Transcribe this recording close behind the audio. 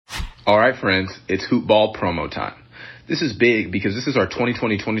All right, friends, it's Hoop Ball promo time. This is big because this is our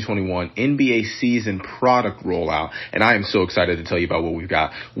 2020-2021 NBA season product rollout, and I am so excited to tell you about what we've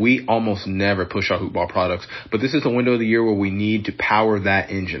got. We almost never push our Hoop Ball products, but this is the window of the year where we need to power that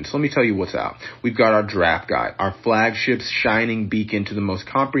engine. So let me tell you what's out. We've got our draft guide, our flagship shining beacon to the most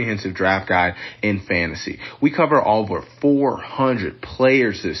comprehensive draft guide in fantasy. We cover over 400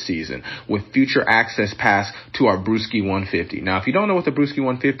 players this season with future access pass to our Brewski 150. Now, if you don't know what the Brewski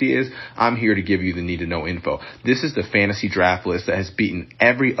 150 is, I'm here to give you the need-to-know info. This is the fantasy draft list that has beaten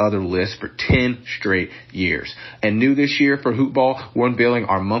every other list for 10 straight years. And new this year for Hoop Ball, we're unveiling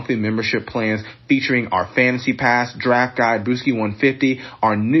our monthly membership plans featuring our Fantasy Pass, Draft Guide, Brewski 150,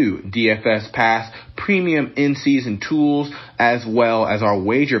 our new DFS Pass, premium in-season tools, as well as our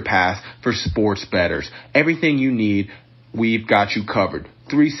Wager Pass for sports bettors. Everything you need, we've got you covered.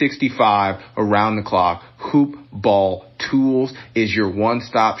 365 around the clock. Hoop Ball Tools is your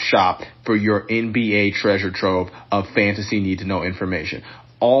one-stop shop for your NBA treasure trove of fantasy need-to-know information.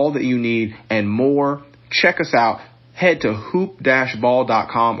 All that you need and more. Check us out. Head to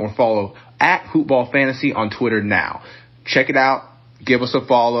hoop-ball.com or follow at hoopballfantasy on Twitter now. Check it out. Give us a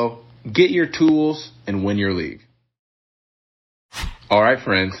follow. Get your tools and win your league. All right,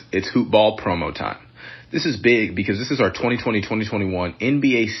 friends, it's Hoop Ball promo time. This is big because this is our 2020-2021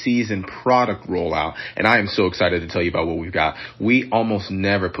 NBA season product rollout, and I am so excited to tell you about what we've got. We almost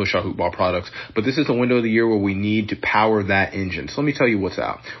never push our Hoop Ball products, but this is the window of the year where we need to power that engine. So let me tell you what's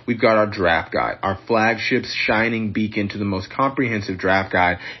out. We've got our draft guide, our flagship shining beacon to the most comprehensive draft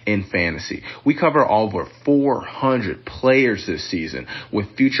guide in fantasy. We cover over 400 players this season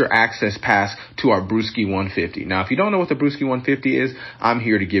with future access pass to our Brewski 150. Now, if you don't know what the Brewski 150 is, I'm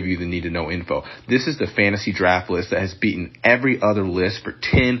here to give you the need-to-know info. This is the fantasy draft list that has beaten every other list for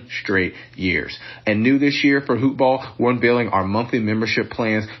 10 straight years. And new this year for Hoop Ball, we're unveiling our monthly membership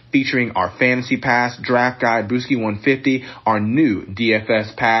plans featuring our Fantasy Pass, Draft Guide, Brewski 150, our new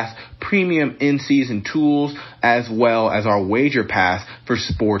DFS Pass, premium in-season tools, as well as our Wager Pass for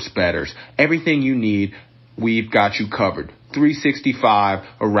sports bettors. Everything you need, we've got you covered. 365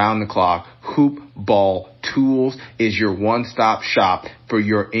 around the clock. Hoop Ball Tools is your one-stop shop for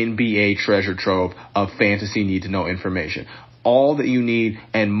your NBA treasure trove of fantasy need-to-know information. All that you need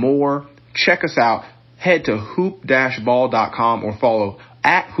and more. Check us out. Head to hoop-ball.com or follow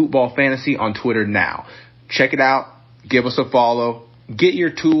at hoopballfantasy on Twitter now. Check it out. Give us a follow. Get your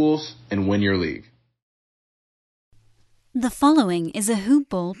tools and win your league. The following is a Hoop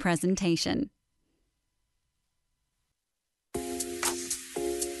Ball presentation.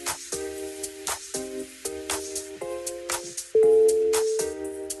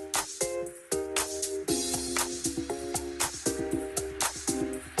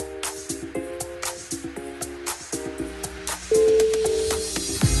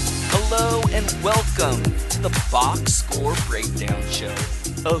 Hello and welcome to the Box Score Breakdown Show,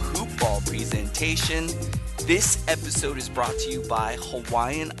 a Hoop Ball presentation. This episode is brought to you by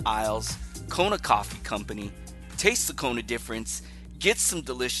Hawaiian Isles Kona Coffee Company. Taste the Kona difference. Get some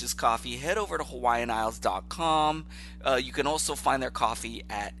delicious coffee. Head over to hawaiianisles.com. You can also find their coffee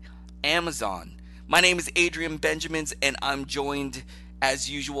at Amazon. My name is Adrian Benjamins, and I'm joined, as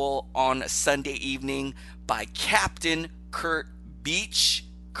usual, on Sunday evening by Captain Kurt Beach.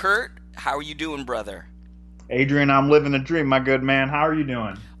 Kurt, how are you doing, brother? Adrian, I'm living the dream, my good man. How are you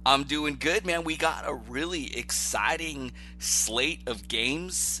doing? I'm doing good, man. We got a really exciting slate of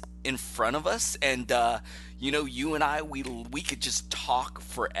games in front of us, and you and I, we could just talk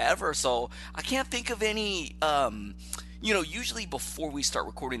forever. So I can't think of any. Usually before we start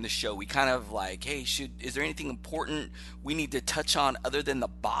recording the show, we kind of like, hey, is there anything important we need to touch on other than the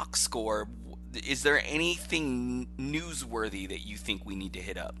box score? Is there anything newsworthy that you think we need to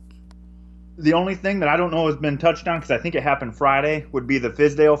hit up? The only thing that I don't know has been touched on, because I think it happened Friday, would be the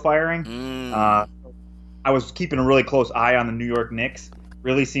Fizdale firing. I was keeping a really close eye on the New York Knicks,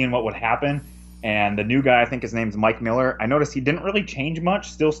 really seeing what would happen. And the new guy, I think his name's Mike Miller, I noticed he didn't really change much,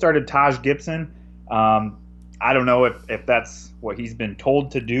 still started Taj Gibson. I don't know if that's what he's been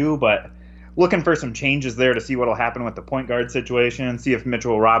told to do, but looking for some changes there to see what will happen with the point guard situation, see if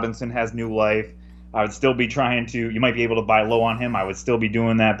Mitchell Robinson has new life. I would still be trying to, you might be able to buy low on him. I would still be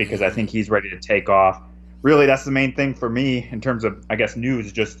doing that because I think he's ready to take off. Really, that's the main thing for me in terms of, I guess, news,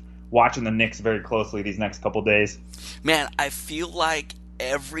 just watching the Knicks very closely these next couple days. Man, I feel like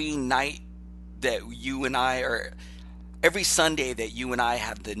every night that you and I are every Sunday that you and I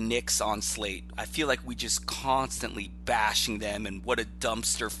have the Knicks on slate, I feel like we just constantly bashing them and what a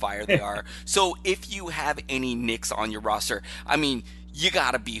dumpster fire they are. So if you have any Knicks on your roster, I mean, you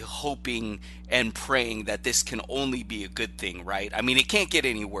got to be hoping and praying that this can only be a good thing, right? I mean, it can't get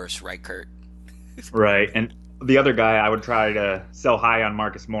any worse, right, Kurt? Right. And the other guy, I would try to sell high on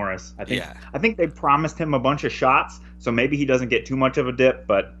Marcus Morris. I think they promised him a bunch of shots, so maybe he doesn't get too much of a dip,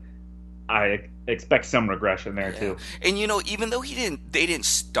 but I expect some regression there too. And even though they didn't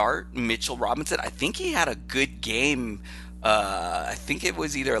start Mitchell Robinson, I think he had a good game. I think it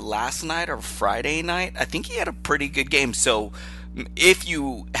was either last night or Friday night. I think he had a pretty good game. So if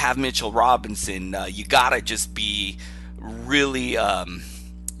you have Mitchell Robinson, you gotta just be really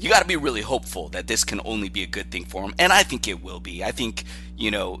really hopeful that this can only be a good thing for him. And I think it will be. I think,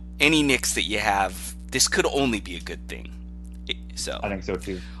 any Knicks that you have, this could only be a good thing. So I think so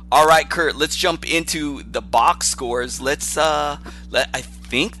too. All right, Kurt, let's jump into the box scores. I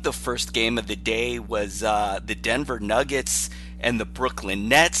think the first game of the day was the Denver Nuggets and the Brooklyn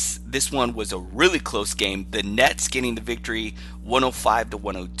Nets. This one was a really close game. The Nets getting the victory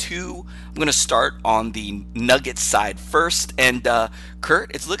 105-102. I'm going to start on the Nuggets side first. And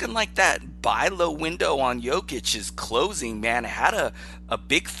Kurt, it's looking like that buy low window on Jokic is closing, man. It had a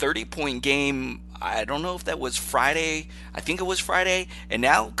big 30-point game. I don't know if that was Friday. I think it was Friday. And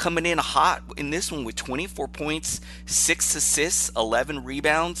now coming in hot in this one with 24 points, 6 assists, 11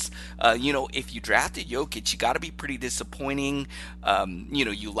 rebounds. If you drafted Jokic, you got to be pretty disappointing.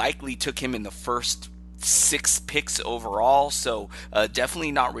 You likely took him in the first 6 picks overall, so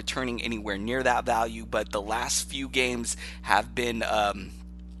definitely not returning anywhere near that value. But the last few games have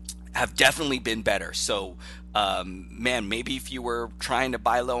definitely been better. So, maybe if you were trying to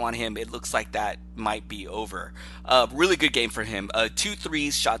buy low on him, it looks like that might be over. Really good game for him. 2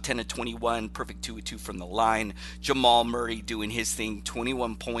 threes, shot 10 of 21, perfect 2 of 2 from the line. Jamal Murray doing his thing,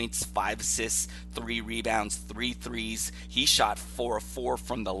 21 points, 5 assists, 3 rebounds, 3 threes. He shot 4 of 4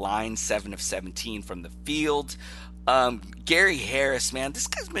 from the line, 7 of 17 from the field. Gary Harris, man, this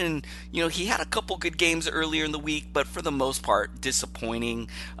guy's been, he had a couple good games earlier in the week, but for the most part, disappointing.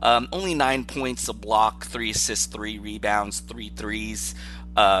 Only 9 points, a block, 3 assists, 3 rebounds, 3 threes,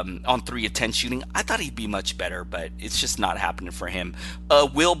 on 3 of 10 shooting. I thought he'd be much better, but it's just not happening for him.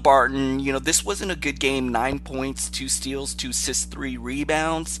 Will Barton, this wasn't a good game. 9 points, 2 steals, 2 assists, 3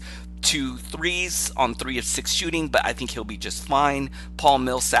 rebounds. 2 threes on 3 of 6 shooting, but I think he'll be just fine. Paul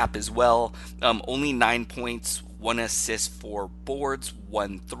Millsap as well. Only 9 points, 1 assist, 4 boards,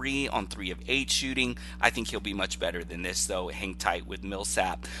 1 3 on 3 of 8 shooting. I think he'll be much better than this, though. Hang tight with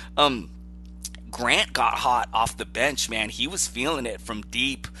Millsap. Grant got hot off the bench, man. He was feeling it from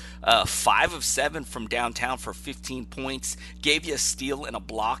deep. 5 of 7 from downtown for 15 points. Gave you a steal and a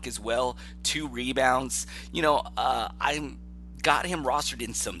block as well. 2 rebounds. I'm got him rostered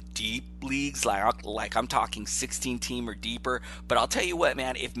in some deep leagues, like I'm talking 16-team or deeper. But I'll tell you what,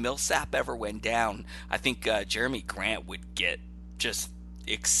 man, if Millsap ever went down, I think Jeremy Grant would get just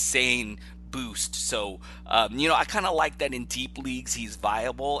insane boost. So, I kind of like that in deep leagues he's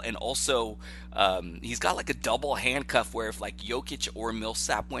viable. And also, he's got like a double handcuff where if like Jokic or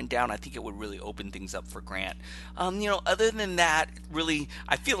Millsap went down, I think it would really open things up for Grant. Other than that, really,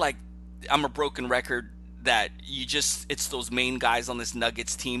 I feel like I'm a broken record that it's those main guys on this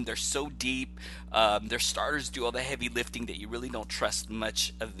Nuggets team. They're so deep. Their starters do all the heavy lifting that you really don't trust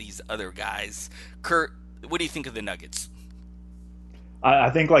much of these other guys. Kurt, what do you think of the Nuggets?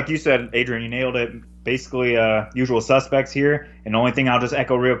 I think, like you said, Adrian, you nailed it. Basically, usual suspects here. And the only thing I'll just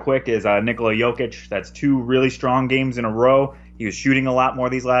echo real quick is Nikola Jokic. That's 2 really strong games in a row. He was shooting a lot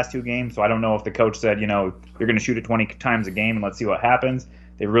more these last 2 games, so I don't know if the coach said, you're going to shoot it 20 times a game and let's see what happens.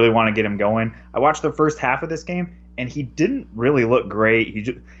 They really want to get him going. I watched the first half of this game, and he didn't really look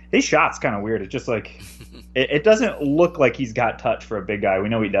great. His shot's kind of weird. It's just like it doesn't look like he's got touch for a big guy. We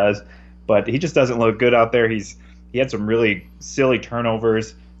know he does, but he just doesn't look good out there. He had some really silly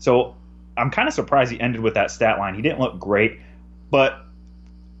turnovers. So I'm kind of surprised he ended with that stat line. He didn't look great, but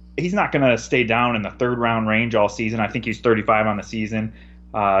he's not going to stay down in the 3rd round range all season. I think he's 35 on the season.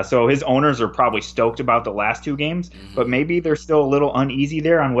 So his owners are probably stoked about the last 2 games, but maybe they're still a little uneasy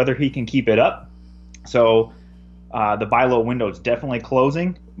there on whether he can keep it up. So the buy low window is definitely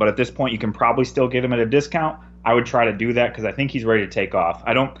closing, but at this point you can probably still get him at a discount. I would try to do that because I think he's ready to take off.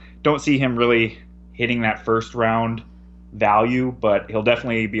 I don't see him really hitting that 1st round value, but he'll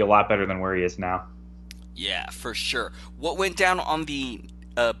definitely be a lot better than where he is now. Yeah, for sure. What went down on the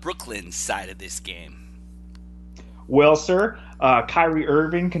Brooklyn side of this game? Well, sir, Kyrie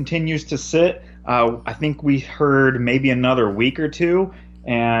Irving continues to sit. I think we heard maybe another week or 2.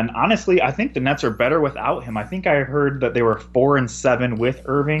 And honestly, I think the Nets are better without him. I think I heard that they were 4-7 with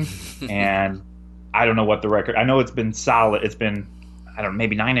Irving, and I don't know what the record. I know it's been solid. It's been, I don't know,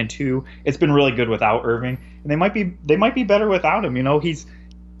 maybe 9-2. It's been really good without Irving, and they might be better without him.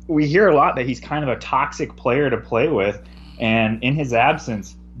 We hear a lot that he's kind of a toxic player to play with, and in his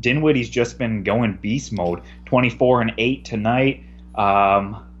absence, Dinwiddie's just been going beast mode. 24 and 8 tonight.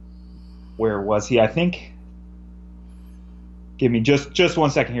 Where was he? I think. Give me just 1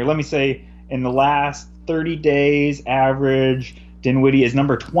 second here. Let me say, in the last 30 days, average, Dinwiddie is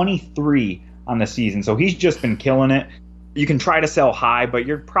number 23 on the season. So he's just been killing it. You can try to sell high, but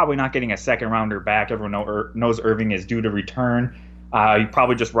you're probably not getting a second rounder back. Everyone knows Irving is due to return. You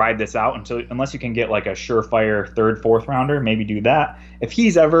probably just ride this out unless you can get like a surefire third, fourth rounder. Maybe do that. If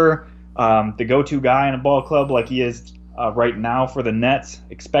he's ever the go-to guy in a ball club like he is right now for the Nets,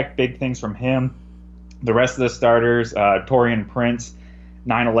 expect big things from him. The rest of the starters, Taurean Prince,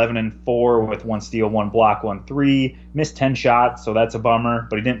 9-11-4 with 1 steal, 1 block, 1 3. Missed 10 shots, so that's a bummer,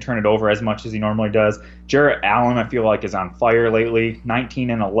 but he didn't turn it over as much as he normally does. Jarrett Allen, I feel like, is on fire lately.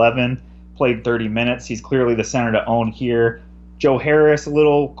 19-11, played 30 minutes. He's clearly the center to own here. Joe Harris, a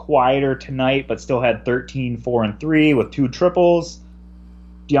little quieter tonight, but still had 13, 4 and 3 with 2 triples.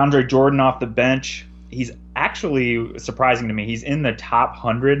 DeAndre Jordan off the bench. He's actually surprising to me. He's in the top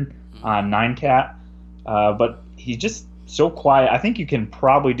 100 on 9Cat. But he's just so quiet. I think you can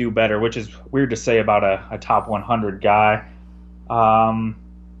probably do better, which is weird to say about a top 100 guy. The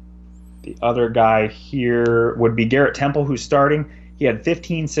other guy here would be Garrett Temple, who's starting. He had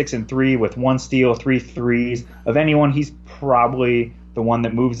 15, 6 and 3 with 1 steal, 3 threes. Of anyone, he's probably the one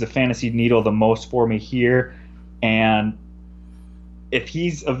that moves the fantasy needle the most for me here. And if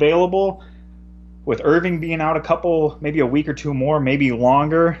he's available, with Irving being out maybe a week or two more, maybe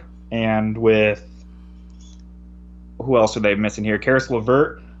longer, and with who else are they missing here? Karis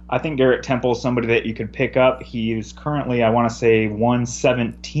LeVert. I think Garrett Temple is somebody that you could pick up. He's currently, I want to say,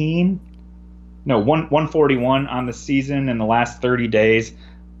 141 on the season in the last 30 days.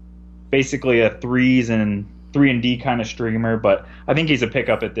 Basically a 3 and D kind of streamer, but I think he's a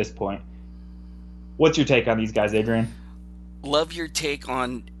pickup at this point. What's your take on these guys, Adrian? Love your take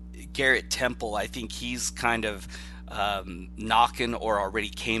on Garrett Temple. I think he's kind of knocking or already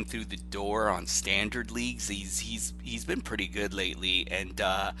came through the door on standard leagues. He's been pretty good lately, and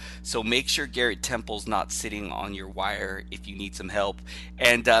so make sure Garrett Temple's not sitting on your wire if you need some help.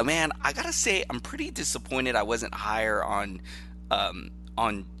 And man, I gotta say, I'm pretty disappointed I wasn't higher on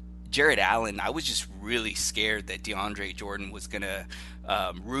Jarrett Allen. I was just really scared that DeAndre Jordan was gonna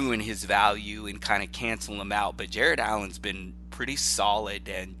ruin his value and kind of cancel him out, but Jarrett Allen's been pretty solid,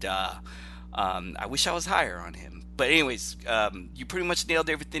 and I wish I was higher on him. But anyways, you pretty much nailed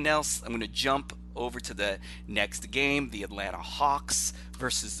everything else. I'm going to jump over to the next game, the Atlanta Hawks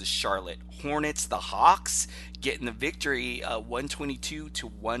versus the Charlotte Hornets. The Hawks getting the victory,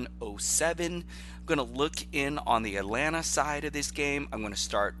 122-107. I'm going to look in on the Atlanta side of this game. I'm going to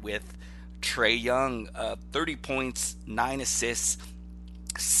start with Trae Young, 30 points, 9 assists,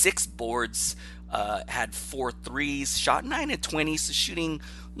 6 boards, had 4 threes, shot 9 of 20, so shooting,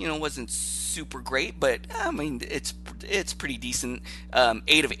 wasn't super great, but I mean, it's pretty decent.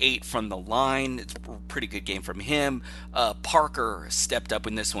 8 of 8 from the line. It's a pretty good game from him. Parker stepped up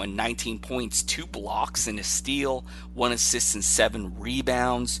in this one, 19 points, 2 blocks and a steal, 1 assist and 7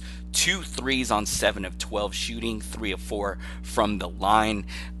 rebounds, 2 threes on 7 of 12 shooting, 3 of 4 from the line.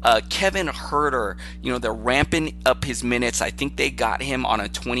 Kevin Huerter, they're ramping up his minutes. I think they got him on a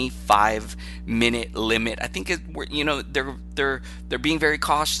 25-minute limit. I think they're being very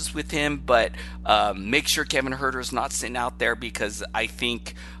cautious with him, but make sure Kevin Huerter is not sitting out there, because I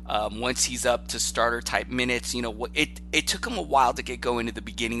think once he's up to starter type minutes, it took him a while to get going at the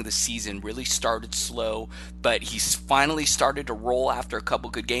beginning of the season. Really started slow, but he's finally started to roll after a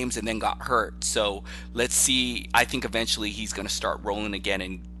couple good games and then got hurt. So let's see. I think eventually he's going to start rolling again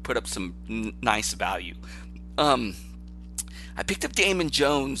and put up some nice value. I picked up Damon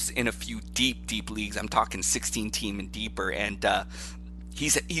Jones in a few deep leagues. I'm talking 16 team and deeper, and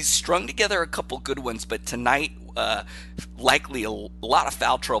he's strung together a couple good ones, but tonight likely a lot of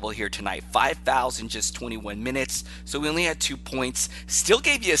foul trouble here tonight. 5 fouls in just 21 minutes, so we only had 2 points. Still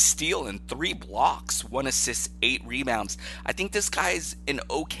gave you a steal and 3 blocks, 1 assist, 8 rebounds. I think this guy's an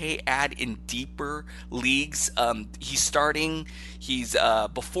okay add in deeper leagues. He's starting. He's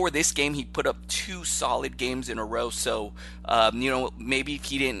before this game he put up 2 solid games in a row, so maybe if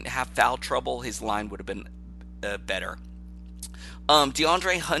he didn't have foul trouble, his line would have been better.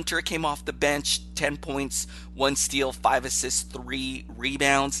 DeAndre Hunter came off the bench, 10 points, 1 steal, 5 assists, 3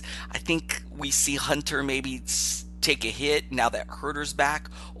 rebounds. I think we see Hunter maybe take a hit now that Herter's back.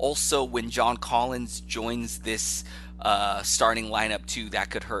 Also, when John Collins joins this starting lineup too, that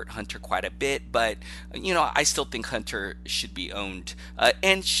could hurt Hunter quite a bit. But I still think Hunter should be owned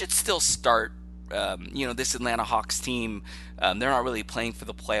and should still start. This Atlanta Hawks team, they're not really playing for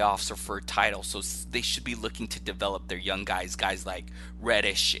the playoffs or for a title, so they should be looking to develop their young guys like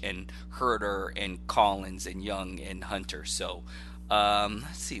Reddish and Herter and Collins and Young and Hunter. So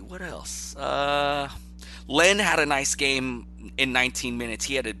let's see what else. Len had a nice game in 19 minutes.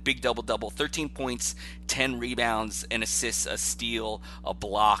 He had a big double-double, 13 points, 10 rebounds, an assist, a steal, a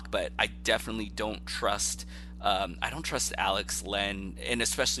block, but I definitely don't trust Alex Len, and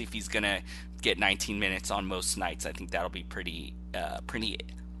especially if he's going to get 19 minutes on most nights. I think that'll be pretty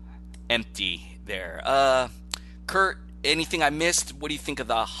empty there. Kurt, anything I missed? What do you think of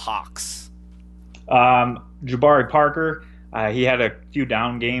the Hawks? Jabari Parker, he had a few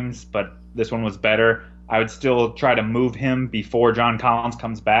down games, but this one was better. I would still try to move him before John Collins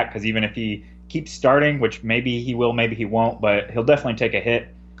comes back, because even if he keeps starting, which maybe he will, maybe he won't, but he'll definitely take a hit.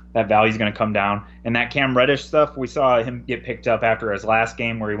 That value's going to come down. And that Cam Reddish stuff, we saw him get picked up after his last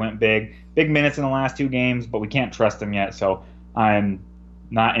game where he went big minutes in the last 2 games, but we can't trust him yet, so I'm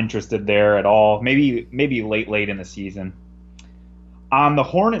not interested there at all. Maybe late in the season. On the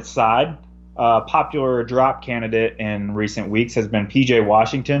Hornets side, popular drop candidate in recent weeks has been PJ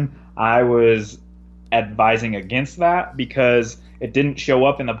Washington. I was advising against that because it didn't show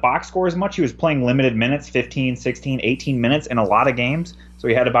up in the box score as much. He was playing limited minutes, 15, 16, 18 minutes in a lot of games. So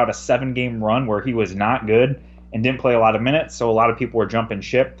he had about a 7-game run where he was not good and didn't play a lot of minutes. So a lot of people were jumping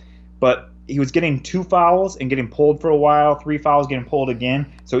ship. But he was getting 2 fouls and getting pulled for a while, 3 fouls, getting pulled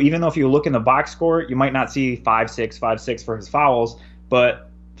again. So even though if you look in the box score, you might not see 5-6, 5-6 for his fouls, but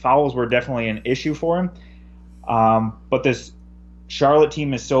fouls were definitely an issue for him. But this Charlotte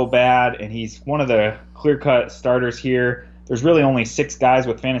team is so bad, and he's one of the clear-cut starters here. There's really only 6 guys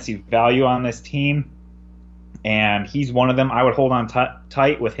with fantasy value on this team, and he's one of them. I would hold on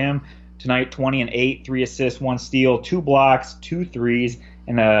tight with him tonight. 20 and 8, 3 assists, 1 steal, 2 blocks, 2 threes,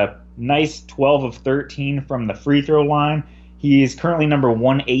 and a nice 12 of 13 from the free throw line. He's currently number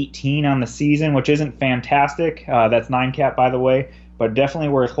 118 on the season, which isn't fantastic. That's 9 cap, by the way, but definitely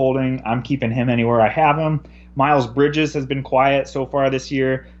worth holding. I'm keeping him anywhere I have him. Miles Bridges has been quiet so far this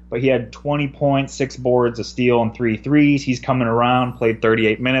year, but he had 20 points, 6 boards, a steal, and 3 threes. He's coming around, played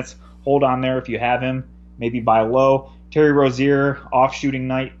 38 minutes. Hold on there if you have him. Maybe buy low. Terry Rozier, off shooting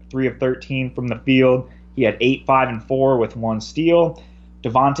night, 3 of 13 from the field. He had 8, 5, and 4 with 1 steal.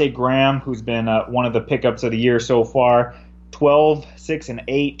 Devontae Graham, who's been one of the pickups of the year so far, 12, 6, and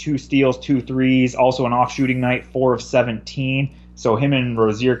 8, 2 steals, 2 threes. Also an off shooting night, 4 of 17. So him and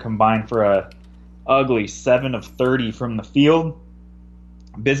Rozier combined for a ugly 7 of 30 from the field.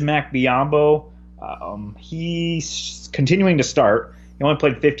 Bismack Biyombo, he's continuing to start. He only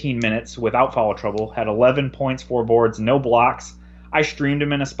played 15 minutes without foul trouble, had 11 points, 4 boards, no blocks. I streamed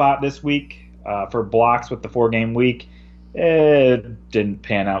him in a spot this week for blocks with the 4-game week. It didn't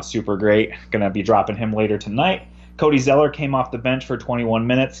pan out super great. Going to be dropping him later tonight. Cody Zeller came off the bench for 21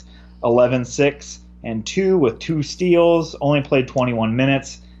 minutes, 11, 6, and 2 with 2 steals, only played 21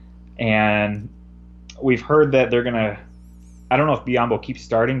 minutes. And we've heard that they're going to, I don't know if Biyombo keeps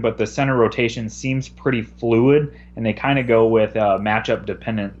starting, but the center rotation seems pretty fluid, and they kind of go with a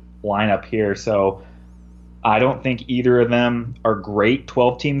matchup-dependent lineup here. So I don't think either of them are great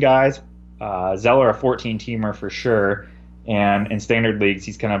 12-team guys. Zeller, a 14-teamer for sure, and in standard leagues,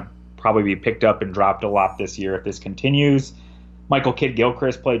 he's going to probably be picked up and dropped a lot this year if this continues. Michael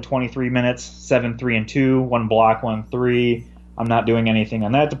Kidd-Gilchrist played 23 minutes, 7, 3, and 2, 1 block, 1 3. I'm not doing anything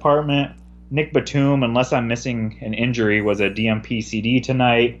on that department. Nick Batum, unless I'm missing an injury, was a DMP CD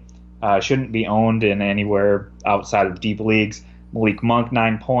tonight. Shouldn't be owned in anywhere outside of deep leagues. Malik Monk,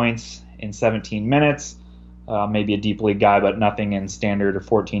 9 points in 17 minutes. Maybe a deep league guy, but nothing in standard or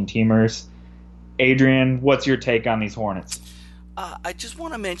 14-teamers. Adrian, what's your take on these Hornets? I just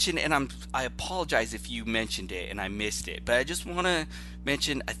want to mention, and I apologize if you mentioned it and I missed it, but I just want to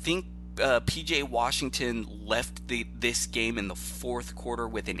mention, I think PJ Washington left this game in the 4th quarter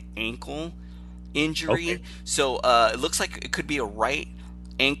with an ankle injury. Okay. So it looks like it could be a right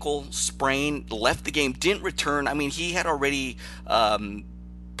ankle sprain. Left the game, didn't return. I mean, he had already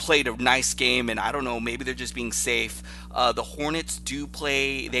played a nice game, and I don't know, maybe they're just being safe. The Hornets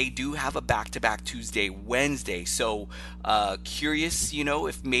they do have a back-to-back Tuesday, Wednesday. So curious,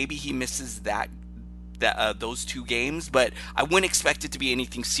 if maybe he misses those 2 games, but I wouldn't expect it to be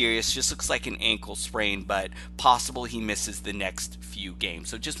anything serious. Just looks like an ankle sprain, but possible he misses the next few games.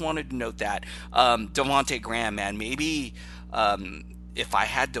 So just wanted to note that. Devontae Graham, man, maybe if I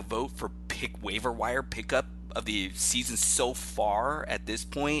had to vote for waiver wire pickup of the season so far at this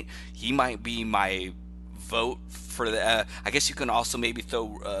point. He might be my vote for the. I guess you can also maybe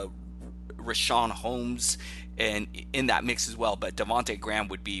throw Rashawn Holmes and in that mix as well, but Devontae Graham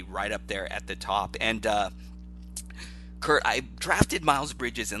would be right up there at the top. And Kurt, I drafted Miles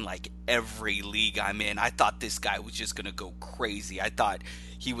Bridges in like every league I'm in. I thought this guy was just going to go crazy. I thought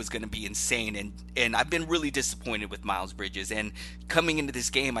he was going to be insane. And I've been really disappointed with Miles Bridges. And coming into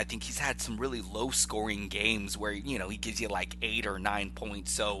this game, I think he's had some really low scoring games where, he gives you like 8 or 9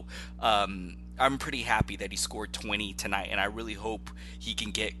 points. So I'm pretty happy that he scored 20 tonight. And I really hope he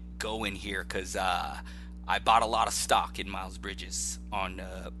can get going here because I bought a lot of stock in Miles Bridges on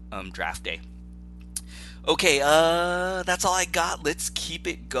draft day. Okay, that's all I got. Let's keep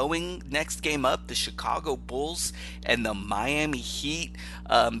it going. Next game up, the Chicago Bulls and the Miami Heat.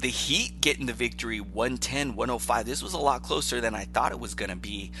 The Heat getting the victory 110-105. This was a lot closer than I thought it was going to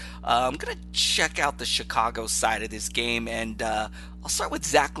be. I'm going to check out the Chicago side of this game, and I'll start with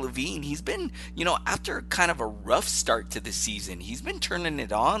Zach LaVine. He's been, after kind of a rough start to the season, he's been turning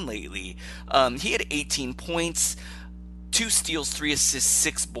it on lately. He had 18 points. 2 steals, 3 assists,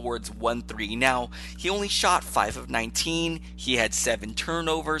 6 boards, 1 3. Now, he only shot 5 of 19. He had 7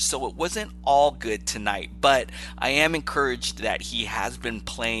 turnovers, so it wasn't all good tonight. But I am encouraged that he has been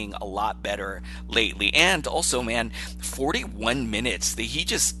playing a lot better lately. And also, man, 41 minutes. He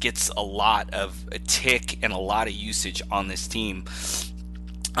just gets a lot of a tick and a lot of usage on this team.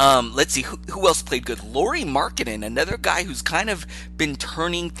 Let's see, who else played good? Lauri Markkanen, another guy who's kind of been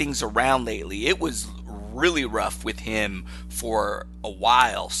turning things around lately. It was really rough with him for a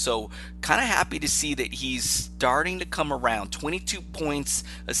while, so kind of happy to see that he's starting to come around. 22 points,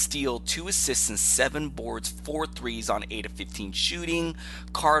 a steal, 2 assists, and 7 boards, 4 threes on 8 of 15 shooting.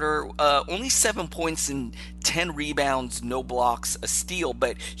 Carter, only 7 points and 10 rebounds, no blocks, a steal,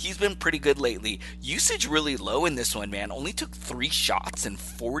 but he's been pretty good lately. Usage really low in this one, man. Only took 3 shots in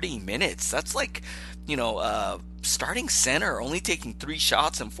 40 minutes. That's like, starting center only taking 3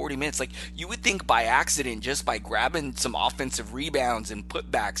 shots in 40 minutes. Like, you would think by accident, just by grabbing some offensive rebounds and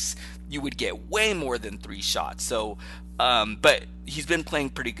putbacks, you would get way more than 3 shots. So, but he's been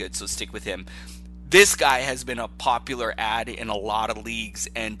playing pretty good, so stick with him. This guy has been a popular ad in a lot of leagues,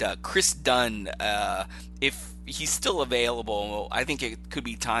 and Chris Dunn, if he's still available, I think it could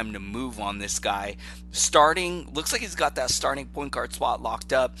be time to move on this guy. Looks like he's got that starting point guard spot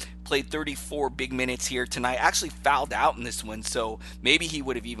locked up. Played 34 big minutes here tonight. Actually fouled out in this one, so maybe he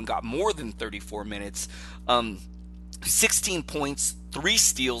would have even got more than 34 minutes. 16 points, 3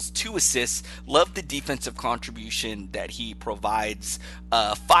 steals, 2 assists. Love the defensive contribution that he provides.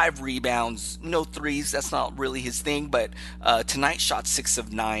 5 rebounds, no threes. That's not really his thing, but tonight shot 6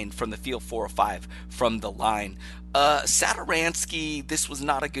 of 9 from the field, 4 of 5 from the line. Satoransky, this was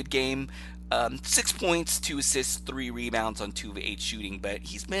not a good game. 6 points, 2 assists, 3 rebounds on 2 of 8 shooting, but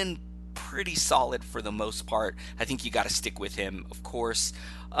he's been pretty solid for the most part. I think you got to stick with him, of course.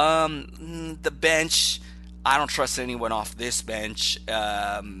 The bench, I don't trust anyone off this bench.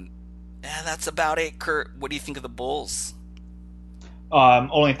 That's about it. Kurt, what do you think of the Bulls?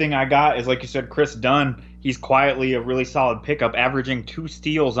 Only thing I got is, like you said, Chris Dunn. He's quietly a really solid pickup, averaging 2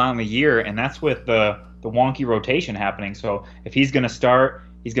 steals on the year, and that's with the wonky rotation happening. So if he's going to start,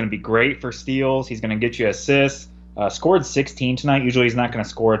 he's going to be great for steals. He's going to get you assists. Scored 16 tonight. Usually he's not going to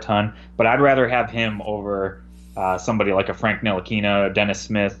score a ton, but I'd rather have him over somebody like a Frank Ntilikina, Dennis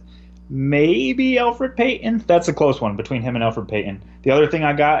Smith, maybe Elfrid Payton. That's a close one between him and Elfrid Payton. The other thing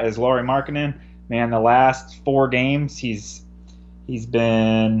I got is Lauri Markkanen. Man, the last 4 games he's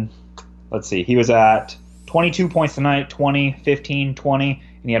been, let's see, he was at 22 points tonight, 20, 15, 20,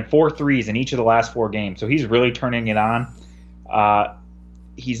 and he had 4 threes in each of the last 4 games. So he's really turning it on.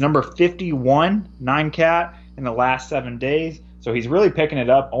 He's number 51, 9-cat in the last 7 days. So he's really picking it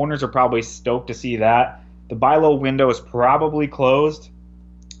up. Owners are probably stoked to see that. The buy low window is probably closed,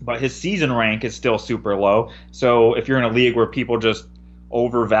 but his season rank is still super low. So if you're in a league where people just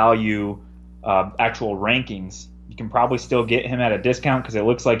overvalue actual rankings, you can probably still get him at a discount because it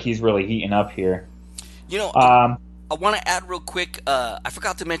looks like he's really heating up here. I want to add real quick, I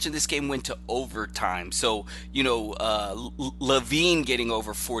forgot to mention this game went to overtime. So, LaVine getting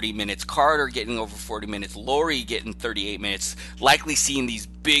over 40 minutes, Carter getting over 40 minutes, Lauri getting 38 minutes, likely seeing these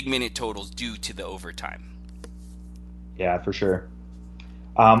big minute totals due to the overtime. Yeah, for sure.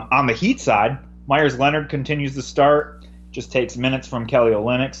 On the Heat side, Myers Leonard continues to start, just takes minutes from Kelly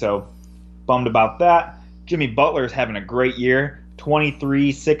Olynyk, so bummed about that. Jimmy Butler's having a great year,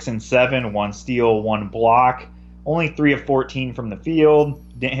 23, 6 and 7, 1 steal, 1 block. Only 3 of 14 from the field,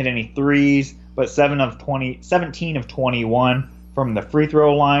 didn't hit any threes, but 17 of 21 from the free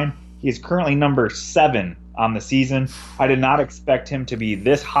throw line. He is currently number 7 on the season. I did not expect him to be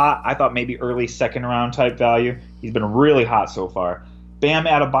this hot. I thought maybe early second round type value. He's been really hot so far. Bam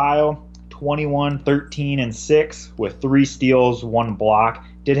Adebayo, 21, 13, and 6 with 3 steals, 1 block.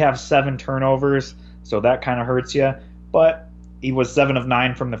 Did have 7 turnovers, so that kind of hurts you. But he was 7 of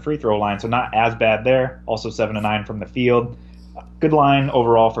 9 from the free throw line, so not as bad there. Also 7 of 9 from the field. Good line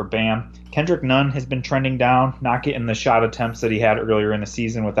overall for Bam. Kendrick Nunn has been trending down, not getting the shot attempts that he had earlier in the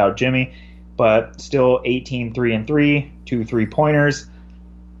season without Jimmy, but still 18, 3 and 3, 2 3-pointers.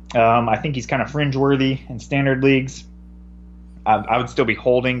 I think he's kind of fringe worthy in standard leagues. I would still be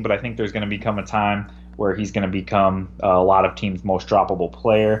holding, but I think there's going to become a time where he's going to become a lot of teams' most droppable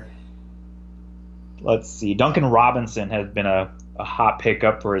player. Let's see. Duncan Robinson has been a hot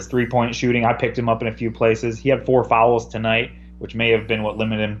pickup for his 3-point shooting. I picked him up in a few places. He had 4 fouls tonight, which may have been what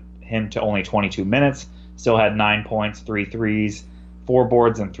limited him to only 22 minutes. Still had 9 points, 3 threes, 4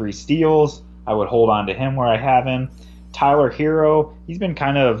 boards, and 3 steals. I would hold on to him where I have him. Tyler Hero, he's been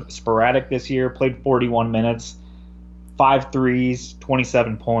kind of sporadic this year. Played 41 minutes, 5 threes,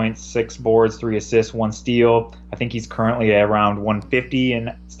 27 points, 6 boards, 3 assists, 1 steal. I think he's currently around 150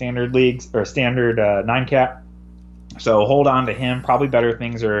 in standard leagues or standard 9 cap. So hold on to him. Probably better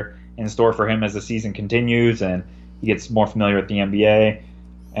things are in store for him as the season continues and he gets more familiar with the NBA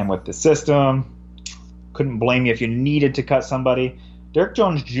and with the system. Couldn't blame you if you needed to cut somebody. Derrick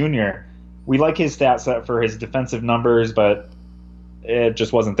Jones Jr., we like his stat set for his defensive numbers, but it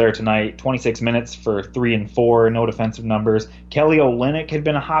just wasn't there tonight. 26 minutes for 3 and 4, no defensive numbers. Kelly Olynyk had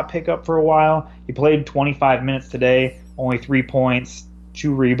been a hot pickup for a while. He played 25 minutes today, only 3 points,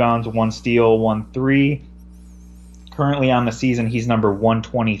 2 rebounds, 1 steal, 1 3. Currently on the season, he's number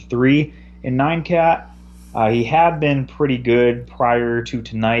 123 in 9cat. He had been pretty good prior to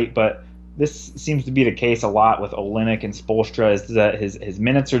tonight, but this seems to be the case a lot with Olynyk and Spoelstra, is that his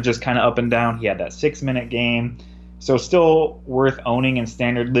minutes are just kind of up and down. He had that 6-minute game. So still worth owning in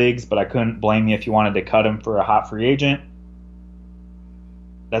standard leagues, but I couldn't blame you if you wanted to cut him for a hot free agent.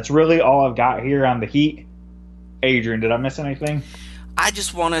 That's really all I've got here on the Heat. Adrian, did I miss anything? I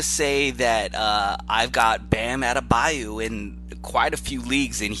just want to say that I've got Bam Adebayo in quite a few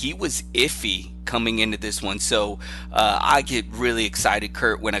leagues, and he was iffy coming into this one. So I get really excited,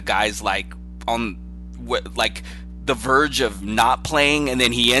 Kurt, when a guy's like on like the verge of not playing, and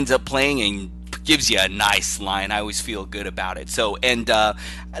then he ends up playing and gives you a nice line. I always feel good about it. So, and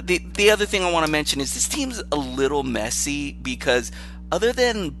the other thing I want to mention is this team's a little messy because other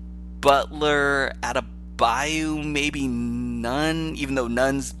than Butler, Adebayo, maybe Nunn, even though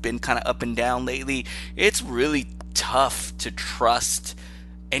Nunn's been kind of up and down lately, it's really tough to trust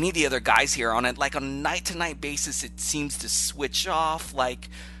any of the other guys here on it. Like on a night-to-night basis, it seems to switch off. Like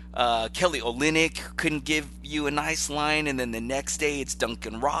Kelly Olynyk couldn't give you a nice line, and then the next day it's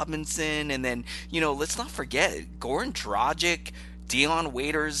Duncan Robinson, and then, let's not forget Goran Dragic, Dion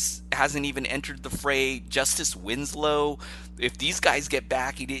Waiters hasn't even entered the fray, Justice Winslow. If these guys get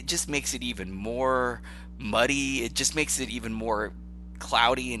back, it just makes it even more muddy. It just makes it even more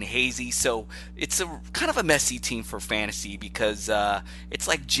cloudy and hazy. So it's a kind of a messy team for fantasy because it's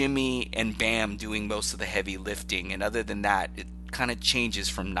like Jimmy and Bam doing most of the heavy lifting, and other than that, it kind of changes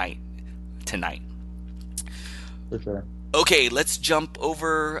from night to night. For sure. Okay, let's jump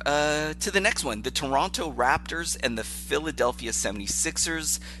over to the next one. The Toronto Raptors and the Philadelphia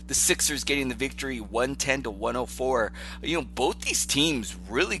 76ers. The Sixers getting the victory 110-104. Both these teams,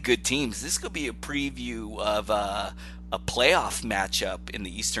 really good teams. This could be a preview of a playoff matchup in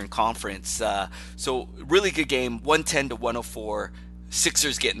the Eastern Conference. So really good game, 110-104.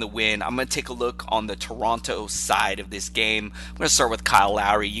 Sixers getting the win. I'm going to take a look on the Toronto side of this game. I'm going to start with Kyle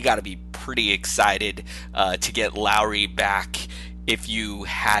Lowry. You got to be pretty excited to get Lowry back if you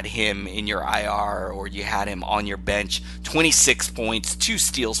had him in your IR or you had him on your bench. 26 points, 2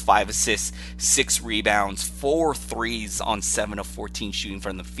 steals, 5 assists, 6 rebounds, 4 threes on 7 of 14 shooting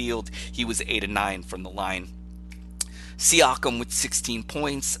from the field. He was 8 of 9 from the line. Siakam with 16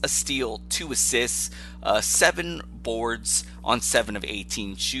 points, a steal, 2 assists, 7 boards on 7 of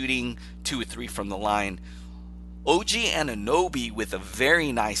 18 shooting, 2 of 3 from the line. OG Anunoby with a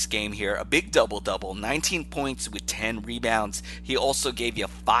very nice game here, a big double-double, 19 points with 10 rebounds. He also gave you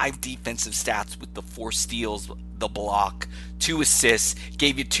 5 defensive stats with the 4 steals, the block, 2 assists,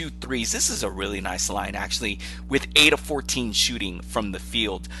 gave you 2 threes. This is a really nice line, actually, with 8 of 14 shooting from the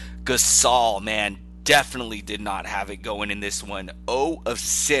field. Gasol, man, definitely did not have it going in this one. 0 of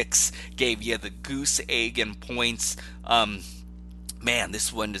 6 gave you the goose egg and points. Man,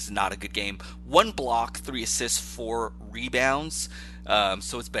 this one is not a good game. 1 block, 3 assists, 4 rebounds.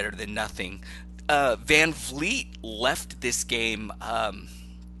 So it's better than nothing. Van Vliet left this game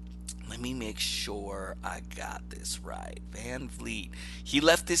Let me make sure I got this right. Van Vliet. He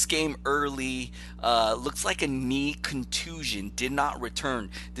left this game early. Looks like a knee contusion. Did not return.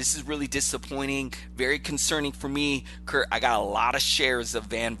 This is really disappointing. Very concerning for me. Kurt, I got a lot of shares of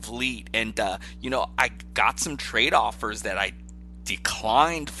Van Vliet. And, I got some trade offers that I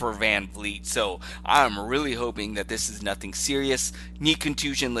declined for Van Vliet. So I'm really hoping that this is nothing serious. Knee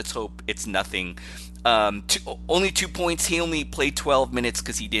contusion. Let's hope it's nothing. Only 2 points. He only played 12 minutes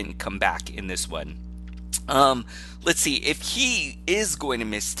because he didn't come back in this one. Let's see. If he is going to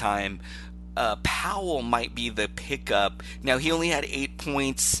miss time, Powell might be the pickup. Now, he only had 8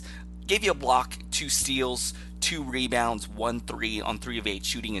 points, gave you a block, 2 steals, 2 rebounds, 1-3 on 3 of 8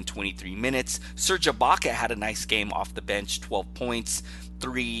 shooting in 23 minutes. Serge Ibaka had a nice game off the bench, 12 points,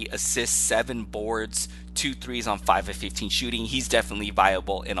 3 assists, 7 boards, 2 threes on 5 of 15 shooting. He's definitely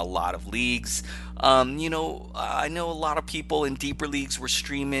viable in a lot of leagues. I know a lot of people in deeper leagues were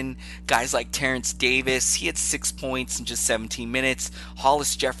streaming guys like Terrence Davis. He had 6 points in just 17 minutes.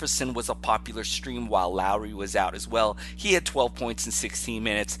 Hollis Jefferson was a popular stream while Lowry was out as well. He had 12 points in 16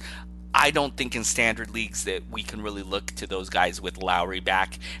 minutes. I don't think in standard leagues that we can really look to those guys with Lowry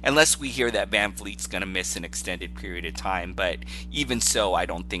back unless we hear that Van Vliet's going to miss an extended period of time. But even so, I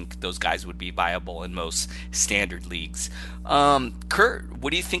don't think those guys would be viable in most standard leagues. Kurt,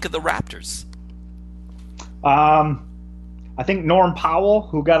 what do you think of the Raptors? I think Norm Powell,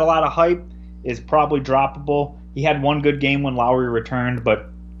 who got a lot of hype, is probably droppable. He had one good game when Lowry returned, but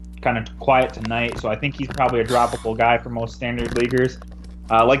kind of quiet tonight. So I think he's probably a droppable guy for most standard leaguers.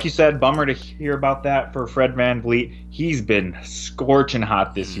 Like you said, bummer to hear about that for Fred Van Vliet. He's been scorching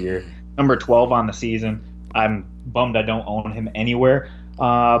hot this year. Number 12 on the season. I'm bummed I don't own him anywhere.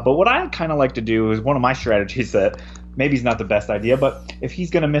 But what I kind of like to do is one of my strategies that maybe is not the best idea, but if he's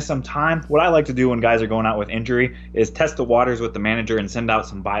going to miss some time, what I like to do when guys are going out with injury is test the waters with the manager and send out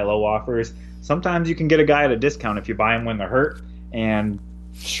some buy low offers. Sometimes you can get a guy at a discount if you buy him when they're hurt, and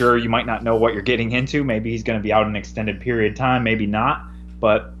sure, you might not know what you're getting into. Maybe he's going to be out an extended period of time, maybe not.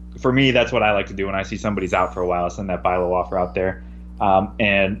 But for me, that's what I like to do when I see somebody's out for a while. Send that buy low offer out there.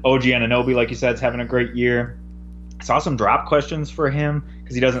 And OG Anunoby, like you said, is having a great year. I saw some drop questions for him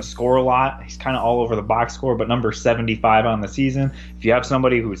because he doesn't score a lot. He's kind of all over the box score, but number 75 on the season. If you have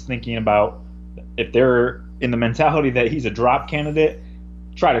somebody who's thinking about if they're in the mentality that he's a drop candidate,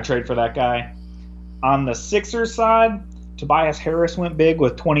 try to trade for that guy. On the Sixers side, Tobias Harris went big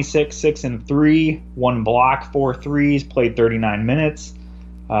with 26, 6, and 3, 1 block, 4 threes, played 39 minutes.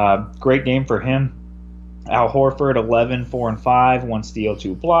 Great game for him. Al Horford, 11, 4, and 5, 1 steal,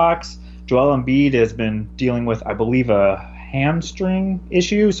 2 blocks. Joel Embiid has been dealing with, I believe, a hamstring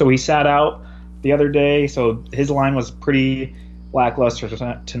issue, so he sat out the other day. So his line was pretty lackluster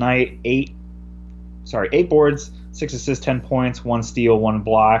tonight. 8 boards, 6 assists, 10 points, 1 steal, 1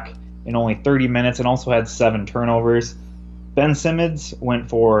 block in only 30 minutes, and also had 7 turnovers. Ben Simmons went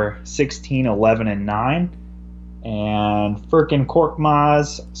for 16, 11, and 9. And Furkan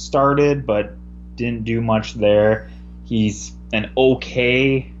Korkmaz started, but didn't do much there. He's an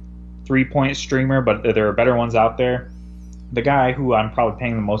okay 3-point streamer, but there are better ones out there. The guy who I'm probably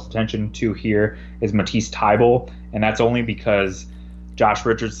paying the most attention to here is Matisse Thybulle, and that's only because Josh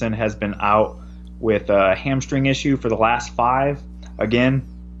Richardson has been out with a hamstring issue for the last 5. Again,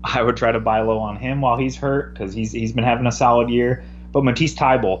 I would try to buy low on him while he's hurt because he's been having a solid year. But Matisse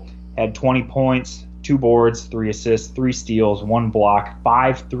Thybulle had 20 points, 2 boards, 3 assists, 3 steals, 1 block,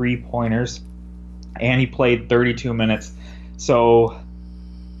 5 3-pointers, and he played 32 minutes. So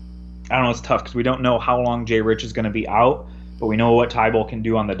I don't know, it's tough because we don't know how long Jay Rich is going to be out, but we know what Thybulle can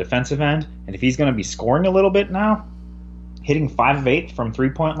do on the defensive end. And if he's going to be scoring a little bit now, hitting 5 of 8 from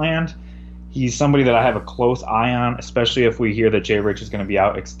 3-point land, he's somebody that I have a close eye on, especially if we hear that Jay Rich is going to be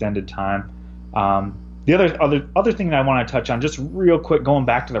out extended time. The other thing that I want to touch on, just real quick, going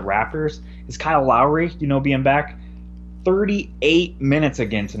back to the Raptors, is Kyle Lowry, being back 38 minutes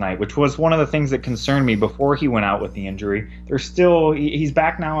again tonight, which was one of the things that concerned me before he went out with the injury. He's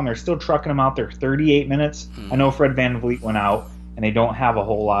back now, and they're still trucking him out there 38 minutes. I know Fred Van Vliet went out, and they don't have a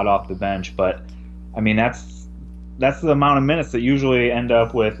whole lot off the bench, but I mean that's the amount of minutes that usually end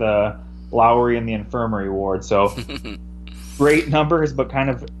up with Lowry in the infirmary ward. So great numbers, but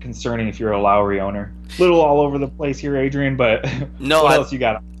kind of concerning if you're a Lowry owner. Little all over the place here, Adrian, but no, what else you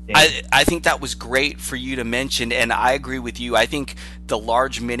got? I think that was great for you to mention, and I agree with you. I think the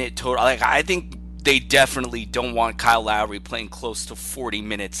large minute total, I think they definitely don't want Kyle Lowry playing close to 40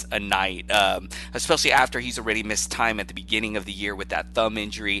 minutes a night, especially after he's already missed time at the beginning of the year with that thumb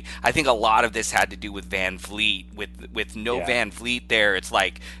injury. I think a lot of this had to do with Van Vliet. With no Van Vliet there, it's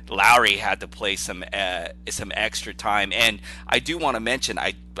like Lowry had to play some extra time. And I do want to mention,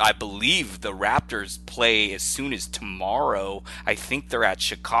 I I believe the Raptors play as soon as tomorrow. I think they're at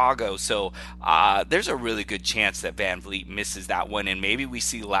Chicago. So there's a really good chance that Van Vliet misses that one. And maybe we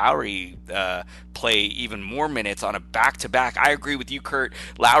see Lowry play even more minutes on a back-to-back. I agree with you, Kurt.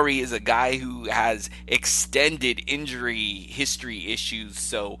 Lowry is a guy who has extended injury history issues.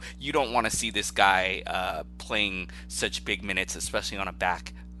 So you don't want to see this guy playing such big minutes, especially on a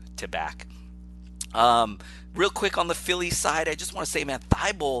back-to-back. Real quick on the Phillies side, I just want to say, man,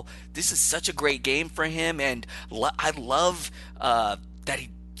 Thibault, this is such a great game for him, and I love that he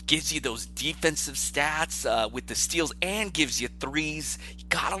gives you those defensive stats with the steals and gives you threes. You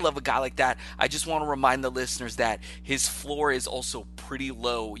gotta love a guy like that. I just want to remind the listeners that his floor is also pretty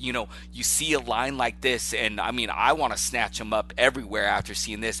low. You know, you see a line like this, and I mean, I want to snatch him up everywhere after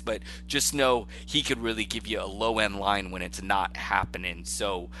seeing this, but just know he could really give you a low-end line when it's not happening.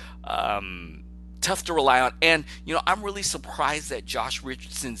 So, tough to rely on. And, you know, I'm really surprised that Josh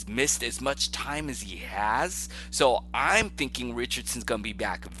Richardson's missed as much time as he has. So I'm thinking Richardson's going to be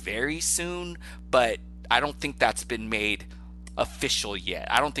back very soon, but I don't think that's been made official yet.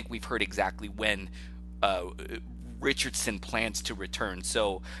 I don't think we've heard exactly when Richardson plans to return.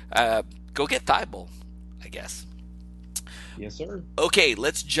 So go get Thibault, I guess. Yes, sir. Okay,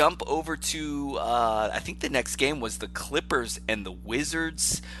 let's jump over to, I think the next game was the Clippers and the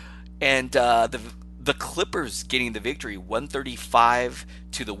Wizards. And the Clippers getting the victory, 135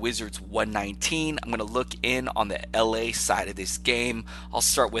 to the Wizards 119. I'm going to look in on the LA side of this game. I'll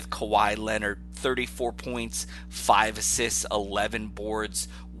start with Kawhi Leonard, 34 points, 5 assists, 11 boards,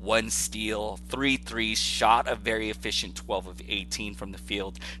 1 steal, 3 threes, shot a very efficient 12 of 18 from the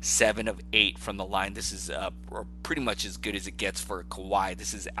field, 7 of 8 from the line. This is pretty much as good as it gets for Kawhi.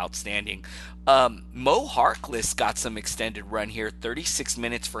 This is outstanding. Mo Harkless got some extended run here, 36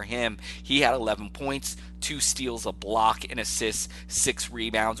 minutes for him. He had 11 points, 2 steals, a block, an assist, 6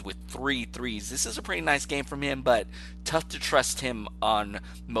 rebounds with 3 threes. This is a pretty nice game from him, but tough to trust him on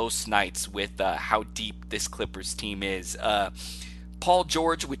most nights with how deep this Clippers team is. Paul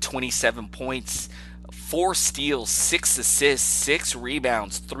George with 27 points, 4 steals, 6 assists, 6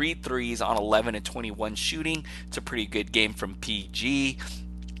 rebounds, 3 threes on 11 and 21 shooting. It's a pretty good game from PG.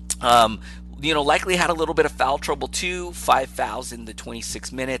 You know, likely had a little bit of foul trouble too, 5 fouls in the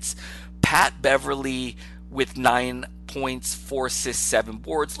 26 minutes. Pat Beverly with 9 points, 4 assists, 7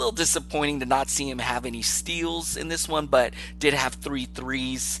 boards. A little disappointing to not see him have any steals in this one, but did have 3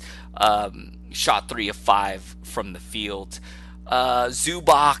 threes, shot 3 of 5 from the field.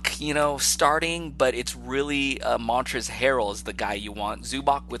 Zubac, you know, starting, but it's really Montrezl Harrell is the guy you want.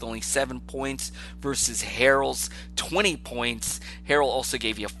 Zubac with only 7 points versus Harrell's 20 points. Harrell also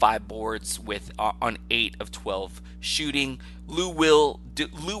gave you 5 boards with on 8 of 12 shooting. Lou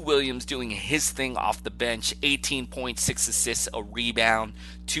Williams doing his thing off the bench, 18 points, 6 assists, a rebound,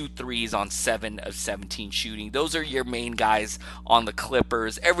 2 threes on 7 of 17 shooting. Those are your main guys on the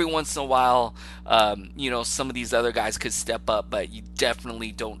Clippers. Every once in a while, you know, some of these other guys could step up, but you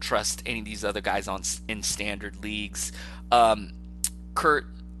definitely don't trust any of these other guys in standard leagues. Kurt,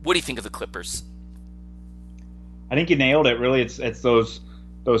 what do you think of the Clippers? I think you nailed it. Really, it's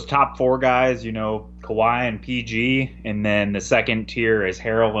those top 4 guys, you know, Kawhi and PG, and then the second tier is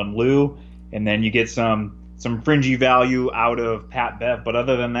Harrell and Lou, and then you get some fringy value out of Pat Bev. But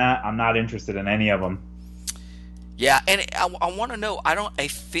other than that, I'm not interested in any of them. Yeah, and I want to know. I don't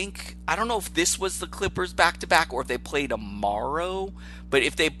know if this was the Clippers back-to-back or if they play tomorrow. But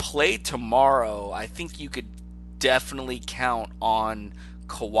if they play tomorrow, I think you could definitely count on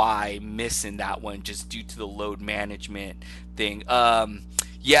Kawhi missing that one just due to the load management thing.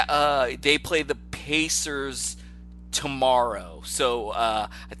 They play the Pacers tomorrow, so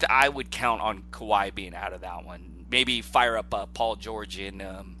I would count on Kawhi being out of that one. Maybe fire up Paul George in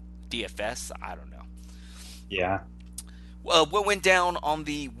DFS. I don't know. Yeah. Well, what went down on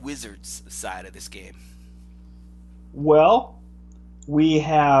the Wizards side of this game? Well, we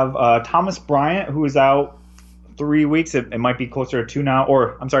have Thomas Bryant, who is out 3 weeks. It might be closer to 2 now.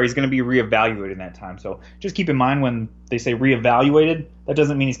 Or, I'm sorry, he's going to be reevaluated in that time. So just keep in mind when they say reevaluated, that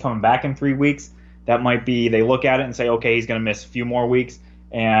doesn't mean he's coming back in 3 weeks. That might be they look at it and say, okay, he's going to miss a few more weeks.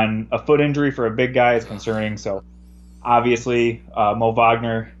 And a foot injury for a big guy is concerning. So obviously, Mo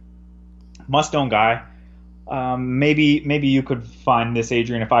Wagner, must-own guy. Maybe you could find this,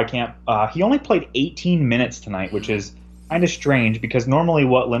 Adrian, if I can't. He only played 18 minutes tonight, which is kind of strange because normally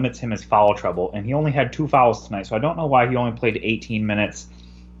what limits him is foul trouble, and he only had 2 fouls tonight, so I don't know why he only played 18 minutes.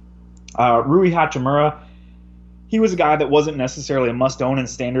 Rui Hachimura, he was a guy that wasn't necessarily a must-own in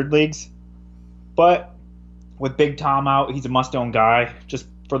standard leagues, but with Big Tom out, he's a must-own guy just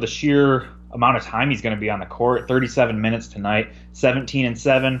for the sheer amount of time he's going to be on the court. 37 minutes tonight,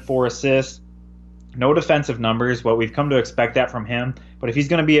 17-7, 4 assists. No defensive numbers, but we've come to expect that from him. But if he's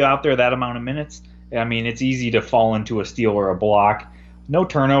going to be out there that amount of minutes, I mean, it's easy to fall into a steal or a block. No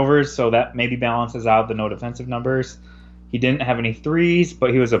turnovers, so that maybe balances out the no defensive numbers. He didn't have any threes,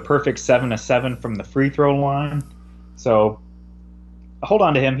 but he was a perfect 7-7 from the free throw line. So hold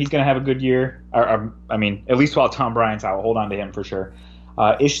on to him. He's going to have a good year. I mean, at least while Tom Bryant's out, hold on to him for sure.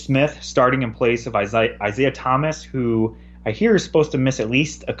 Ish Smith starting in place of Isaiah Thomas, who I hear is supposed to miss at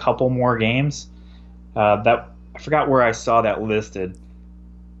least a couple more games. I forgot where I saw that listed.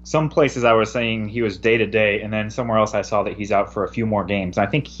 Some places I was saying he was day-to-day, and then somewhere else I saw that he's out for a few more games. I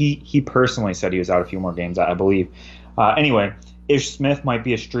think he personally said he was out a few more games, I believe. Anyway, Ish Smith might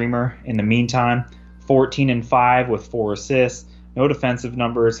be a streamer in the meantime. 14-5 with 4 assists. No defensive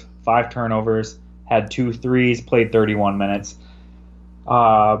numbers, 5 turnovers, had 2 threes, played 31 minutes.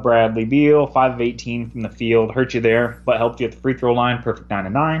 Bradley Beal, 5 of 18 from the field, hurt you there, but helped you at the free throw line. Perfect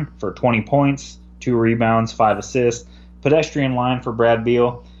 9-9 for 20 points, 2 rebounds, 5 assists. Pedestrian line for Brad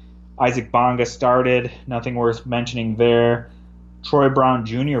Beal. Isaac Bonga started, nothing worth mentioning there. Troy Brown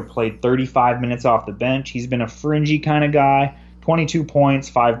Jr. played 35 minutes off the bench. He's been a fringy kind of guy. 22 points,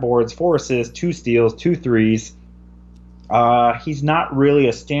 5 boards, 4 assists, 2 steals, 2 threes. He's not really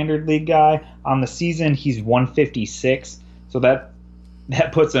a standard league guy. On the season, he's 156. So that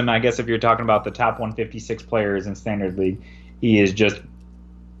puts him, I guess, if you're talking about the top 156 players in standard league, he is just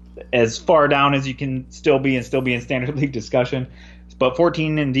as far down as you can still be in standard league discussion. But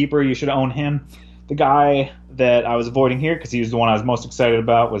 14 and deeper, you should own him. The guy that I was avoiding here because he was the one I was most excited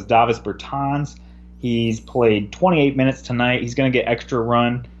about was Davis Bertans. He's played 28 minutes tonight. He's going to get extra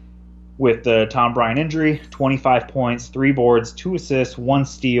run with the Tom Bryant injury. 25 points, 3 boards, 2 assists, 1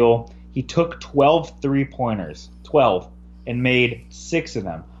 steal. He took 12 3-pointers, 12, and made 6 of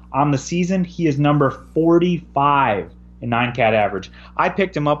them. On the season, he is number 45 in 9-cat average. I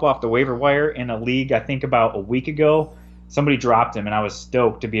picked him up off the waiver wire in a league, I think about a week ago. Somebody dropped him, and I was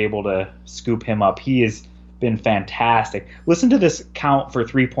stoked to be able to scoop him up. He has been fantastic. Listen to this count for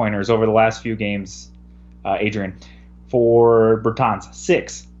 3-pointers over the last few games, Adrian. For Bertans,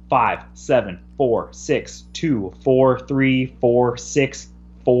 6, 5, 7, 4, 6, 2, 4, 3, 4, 6,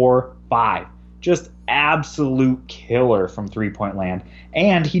 4, 5. Just absolute killer from 3-point land.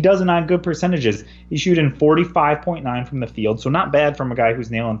 And he does it on good percentages. He's shooting 45.9 from the field, so not bad from a guy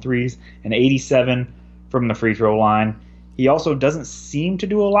who's nailing threes, and 87 from the free throw line. He also doesn't seem to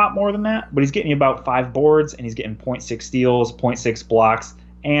do a lot more than that, but he's getting you about 5 boards, and he's getting 0.6 steals, 0.6 blocks,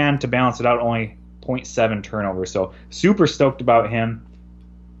 and to balance it out, only 0.7 turnovers. So super stoked about him.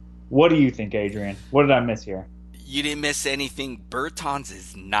 What do you think, Adrian? What did I miss here? You didn't miss anything. Bertans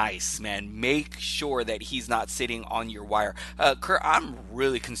is nice, man. Make sure that he's not sitting on your wire. Kurt, I'm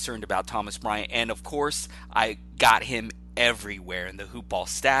really concerned about Thomas Bryant, and of course, I got him everywhere in the Hoopball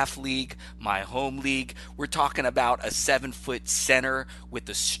Staff League, my home league. We're talking about a 7-foot center with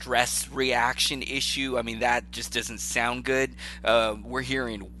a stress reaction issue. I mean, that just doesn't sound good. We're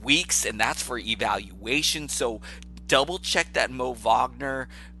hearing weeks, and that's for evaluation. So double check that Mo Wagner.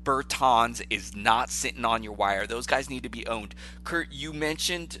 Bertans is not sitting on your wire. Those guys need to be owned. Kurt, you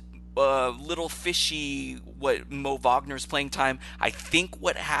mentioned little fishy what Mo Wagner's playing time. I think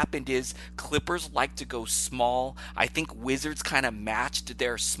what happened is Clippers like to go small. I think Wizards kind of matched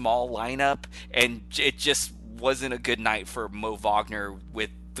their small lineup, and it just wasn't a good night for Mo Wagner with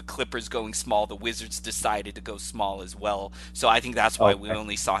the Clippers going small. The Wizards decided to go small as well. So I think that's why we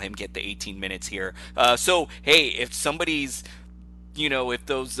only saw him get the 18 minutes here. So, hey, if somebody's if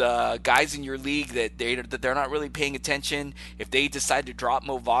those guys in your league that they're not really paying attention, if they decide to drop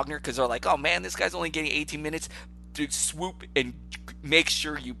Mo Wagner because they're like, oh man, this guy's only getting 18 minutes, to swoop and make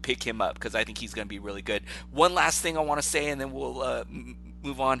sure you pick him up because I think he's going to be really good. One last thing I want to say, and then we'll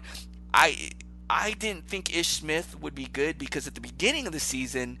move on. I didn't think Ish Smith would be good because at the beginning of the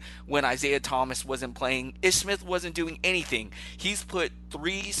season when Isaiah Thomas wasn't playing, Ish Smith wasn't doing anything. He's put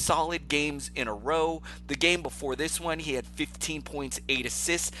 3 solid games in a row. The game before this one, he had 15 points, 8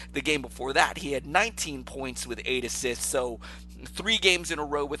 assists. The game before that, he had 19 points with 8 assists. So 3 games in a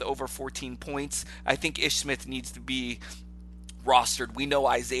row with over 14 points. I think Ish Smith needs to be rostered. We know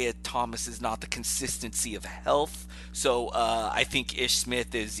Isaiah Thomas is not the consistency of health, so I think Ish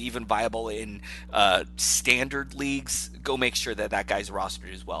Smith is even viable in standard leagues. Go make sure that guy's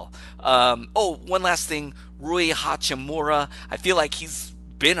rostered as well. One last thing, Rui Hachimura. I feel like he's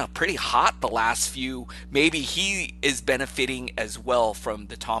been pretty hot the last few. Maybe he is benefiting as well from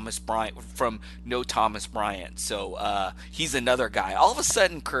no Thomas Bryant. So he's another guy. All of a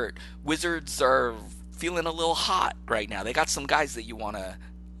sudden, Kurt, Wizards are feeling a little hot right now. They got some guys that you want to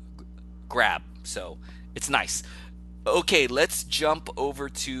grab. So it's nice. Okay, let's jump over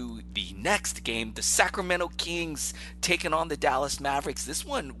to the next game. The Sacramento Kings taking on the Dallas Mavericks. This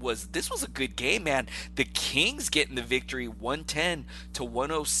was a good game, man. The Kings getting the victory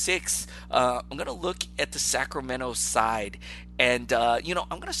 110-106. I'm going to look at the Sacramento side. And, I'm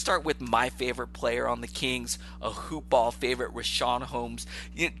going to start with my favorite player on the Kings, a hoop ball favorite, Richaun Holmes.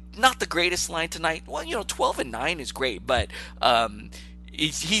 Not the greatest line tonight. Well, 12-9 is great, but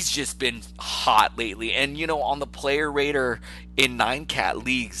he's just been hot lately. And, on the player rater in 9-cat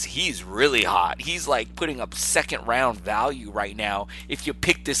leagues, he's really hot. He's like putting up second round value right now. If you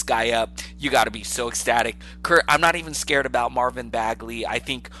pick this guy up, you got to be so ecstatic. Kurt, I'm not even scared about Marvin Bagley. I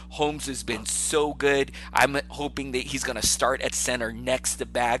think Holmes has been so good. I'm hoping that he's going to start at center next to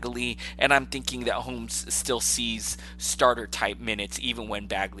Bagley. And I'm thinking that Holmes still sees starter type minutes even when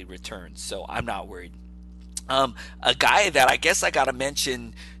Bagley returns. So I'm not worried. A guy that I guess I got to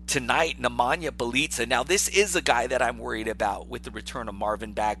mention tonight, Nemanja Bjelica. Now, this is a guy that I'm worried about with the return of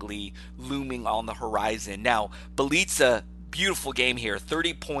Marvin Bagley looming on the horizon. Now, Bjelica, beautiful game here.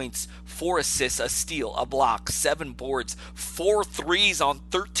 30 points, 4 assists, a steal, a block, 7 boards, 4 threes on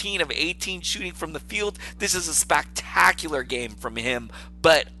 13 of 18 shooting from the field. This is a spectacular game from him,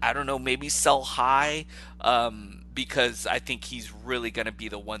 but I don't know, maybe sell high, because I think he's really going to be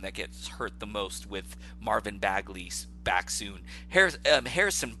the one that gets hurt the most with Marvin Bagley back soon.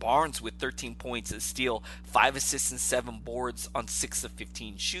 Harrison Barnes with 13 points, a steal, 5 assists and 7 boards on 6 of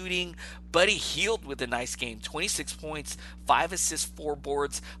 15 shooting. Buddy Hield with a nice game, 26 points, 5 assists, 4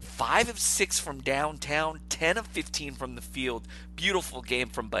 boards, 5 of 6 from downtown, 10 of 15 from the field. Beautiful game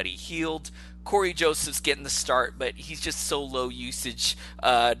from Buddy Hield. Corey Joseph's getting the start, but he's just so low usage.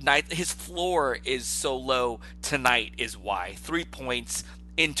 His floor is so low tonight is why. 3 points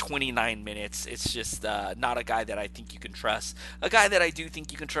in 29 minutes. It's just not a guy that I think you can trust. A guy that I do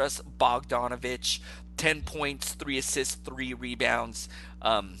think you can trust, Bogdanovic. 10 points, 3 assists, 3 rebounds.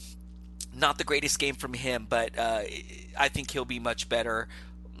 Not the greatest game from him, but I think he'll be much better.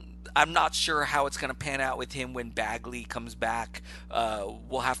 I'm not sure how it's going to pan out with him when Bagley comes back.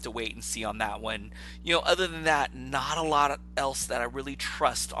 We'll have to wait and see on that one. Other than that, not a lot else that I really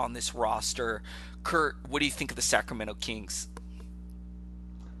trust on this roster. Kurt, what do you think of the Sacramento Kings?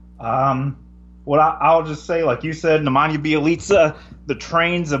 I'll just say, like you said, Nemanja Bjelica, the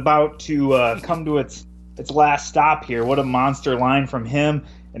train's about to come to its last stop here. What a monster line from him,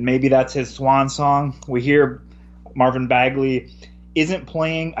 and maybe that's his swan song. We hear Marvin Bagley isn't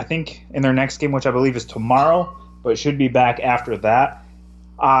playing, I think, in their next game, which I believe is tomorrow, but should be back after that.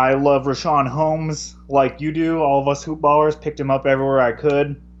 I love Richaun Holmes like you do. All of us hoopballers picked him up everywhere I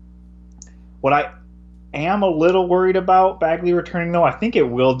could. What I am a little worried about Bagley returning, though, I think it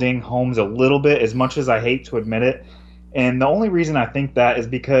will ding Holmes a little bit, as much as I hate to admit it. And the only reason I think that is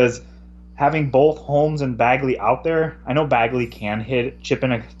because having both Holmes and Bagley out there, I know Bagley can chip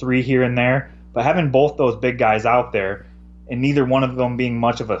in a 3 here and there, but having both those big guys out there, and neither one of them being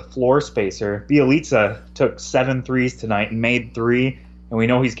much of a floor spacer. Bjelica took 7 threes tonight and made 3, and we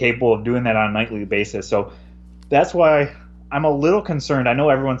know he's capable of doing that on a nightly basis. So that's why I'm a little concerned. I know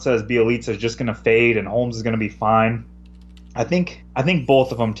everyone says Bjelica is just going to fade and Holmes is going to be fine. I think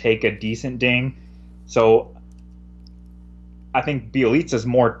both of them take a decent ding. So I think Bjelica is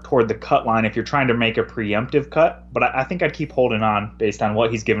more toward the cut line if you're trying to make a preemptive cut, but I think I'd keep holding on based on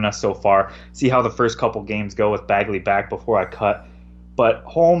what he's given us so far. See how the first couple games go with Bagley back before I cut. But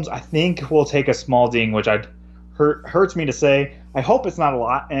Holmes, I think, will take a small ding, which hurts me to say. I hope it's not a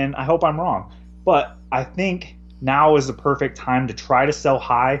lot, and I hope I'm wrong. But I think now is the perfect time to try to sell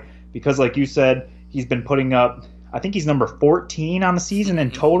high because, like you said, he's been putting up, I think he's number 14 on the season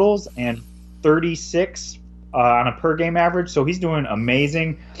in totals and 36 on a per game average, so he's doing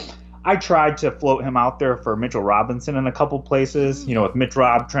amazing. I tried to float him out there for Mitchell Robinson in a couple places, with Mitch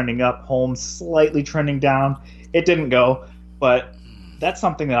Rob trending up, Holmes slightly trending down. It didn't go, but that's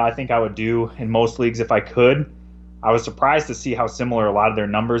something that I think I would do in most leagues if I could. I was surprised to see how similar a lot of their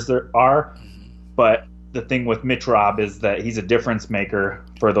numbers there are, but the thing with Mitch Rob is that he's a difference maker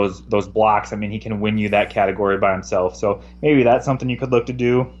for those blocks. I mean, he can win you that category by himself, so maybe that's something you could look to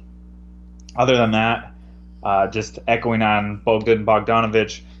do. Other than that, just echoing on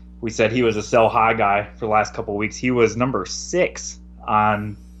Bogdanovic, we said he was a sell high guy for the last couple of weeks. He was number 6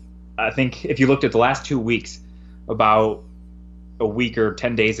 on, I think, if you looked at the last 2 weeks, about a week or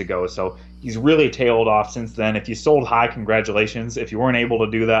 10 days ago. So he's really tailed off since then. If you sold high, congratulations. If you weren't able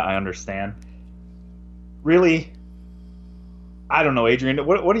to do that, I understand. Really, I don't know, Adrian.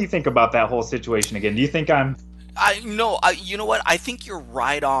 What do you think about that whole situation again? Do you think I'm... you know what? I think you're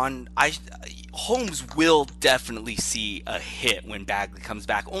right on. Holmes will definitely see a hit when Bagley comes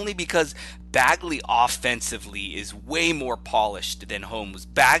back, only because Bagley offensively is way more polished than Holmes.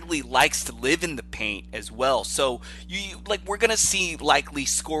 Bagley likes to live in the paint as well. So we're going to see likely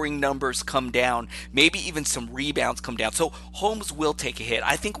scoring numbers come down, maybe even some rebounds come down. So Holmes will take a hit.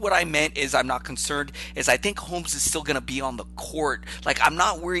 I think what I meant is I'm not concerned is I think Holmes is still going to be on the court. Like, I'm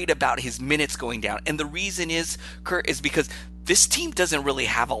not worried about his minutes going down. And the reason is, Kurt, is because this team doesn't really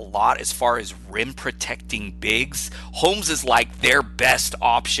have a lot as far as rim protecting bigs. Holmes is like their best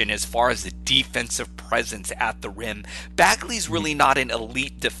option as far as the defensive presence at the rim. Bagley's really not an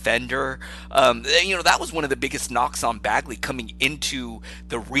elite defender. That was one of the biggest knocks on Bagley coming into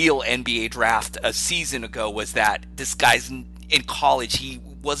the real NBA draft a season ago, was that this guy's in college, he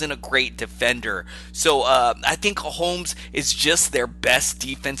wasn't a great defender. So I think Holmes is just their best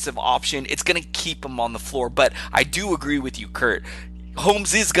defensive option. It's going to keep him on the floor. But I do agree with you, Kurt.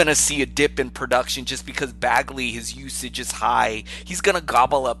 Holmes is going to see a dip in production just because Bagley, his usage is high. He's going to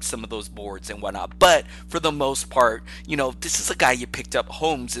gobble up some of those boards and whatnot. But for the most part, this is a guy you picked up.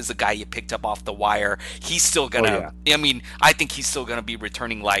 Holmes is a guy you picked up off the wire. He's still going to, I think he's still going to be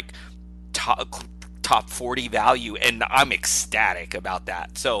returning like top 40 value, and I'm ecstatic about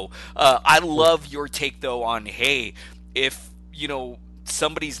that. So I love your take though on, hey, if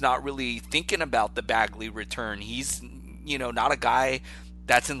somebody's not really thinking about the Bagley return, he's not a guy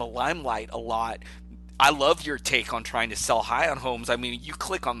that's in the limelight a lot. I love your take on trying to sell high on Holmes. I mean, you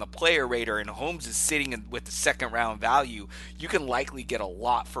click on the player rater and Holmes is sitting with the second round value. You can likely get a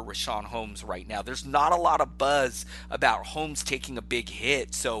lot for Richaun Holmes right now. There's not a lot of buzz about Holmes taking a big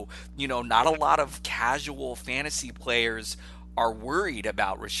hit. So, not a lot of casual fantasy players are worried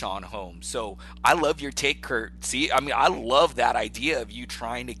about Richaun Holmes. So I love your take, Kurt. See, I mean, I love that idea of you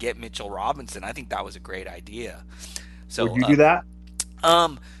trying to get Mitchell Robinson. I think that was a great idea. So would you do that?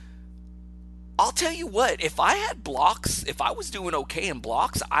 I'll tell you what, if I had blocks, if I was doing okay in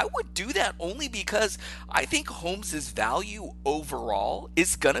blocks, I would do that only because I think Holmes' value overall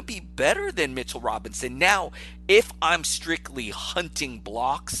is going to be better than Mitchell Robinson. Now, if I'm strictly hunting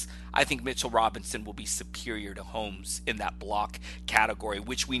blocks, I think Mitchell Robinson will be superior to Holmes in that block category,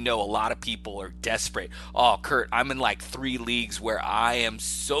 which we know a lot of people are desperate. Oh, Kurt, I'm in like 3 leagues where I am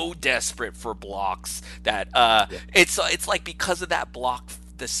so desperate for blocks that it's like because of that block,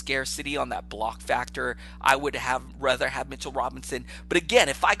 the scarcity on that block factor, I would rather have Mitchell Robinson. But again,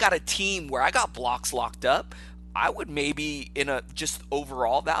 if I got a team where I got blocks locked up, I would maybe, in a just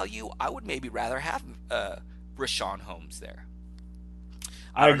overall value, I would maybe rather have Richaun Holmes there.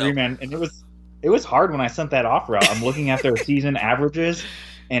 I agree, man. And it was hard when I sent that offer out. I'm looking at their season averages,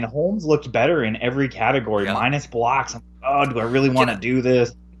 and Holmes looked better in every category, minus blocks. I'm like, oh, do I really want to do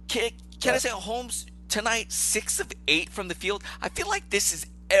this? Can I say Holmes tonight, 6 of 8 from the field? I feel like this is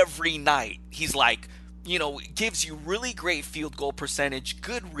every night. He's like, gives you really great field goal percentage,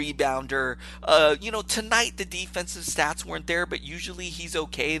 good rebounder. Tonight the defensive stats weren't there, but usually he's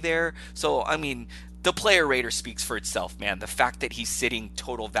okay there. So, I mean, the player rater speaks for itself, man. The fact that he's sitting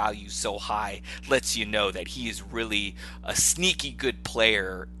total value so high lets you know that he is really a sneaky good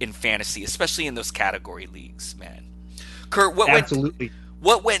player in fantasy, especially in those category leagues, man. Kurt,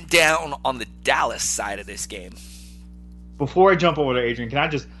 what went down on the Dallas side of this game? Before I jump over to Adrian, can I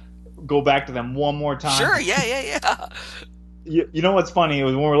just go back to them one more time? Sure, yeah. You know what's funny?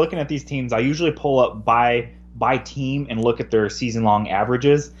 When we're looking at these teams, I usually pull up by team and look at their season-long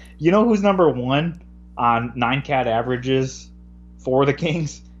averages. You know who's number 1 on 9-cat averages for the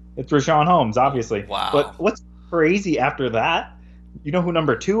Kings? It's Richaun Holmes, obviously. Wow. But what's crazy after that, you know who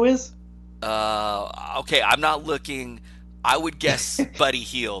number 2 is? Okay, I'm not looking. I would guess Buddy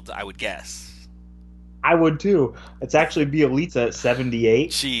Hield, I would guess. I would too. It's actually Bielitsa at 78.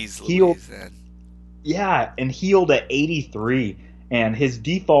 Jeez, Hield, Louise, man. Yeah, and Hield at 83. And his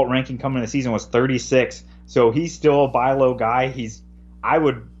default ranking coming into the season was 36. So he's still a buy low guy. I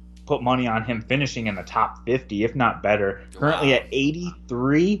would put money on him finishing in the top 50, if not better. Currently at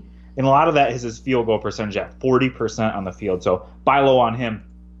 83. And a lot of that is his field goal percentage at 40% on the field. So buy low on him.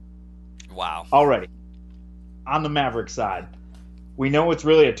 Wow. Alrighty. On the Maverick side, we know it's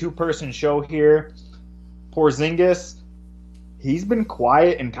really a 2-person show here. Porzingis, he's been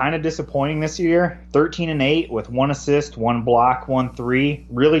quiet and kind of disappointing this year. 13-8 with 1 assist, 1 block, 1 3.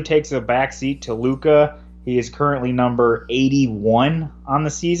 Really takes a backseat to Luka. He is currently number 81 on the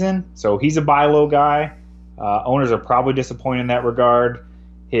season, so he's a buy low guy. Owners are probably disappointed in that regard.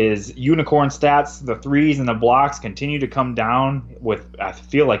 His unicorn stats, the threes and the blocks, continue to come down with, I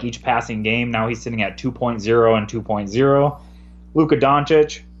feel like, each passing game. Now he's sitting at 2.0 and 2.0. Luka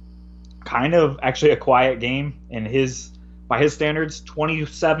Doncic, kind of actually a quiet game in his by his standards,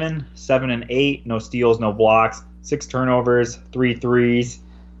 27, 7 and 8, no steals, no blocks, 6 turnovers, 3 threes.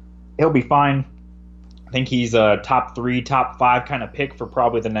 He'll be fine. I think he's a top 3, top 5 kind of pick for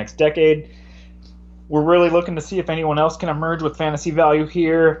probably the next decade. We're really looking to see if anyone else can emerge with fantasy value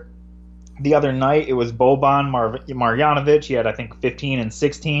here. The other night, it was Boban Marjanovic. He had, I think, 15 and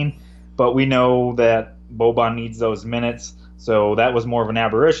 16, but we know that Boban needs those minutes, so that was more of an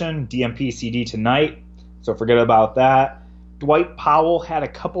aberration. DMP CD tonight, so forget about that. Dwight Powell had a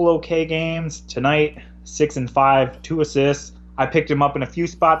couple okay games tonight, 6 and 5, 2 assists. I picked him up in a few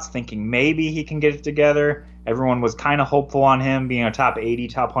spots thinking maybe he can get it together. Everyone was kind of hopeful on him being a top 80,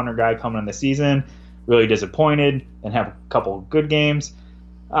 top 100 guy coming in the season. Really disappointed and have a couple of good games.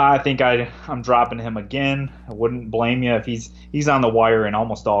 I think I'm dropping him again. I wouldn't blame you if he's on the wire in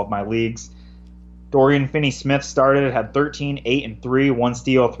almost all of my leagues. Dorian Finney-Smith started, had 13, 8 and 3, 1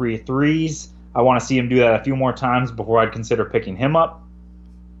 steal, 3 threes. I want to see him do that a few more times before I'd consider picking him up.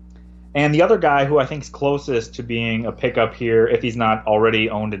 And the other guy who I think is closest to being a pickup here, if he's not already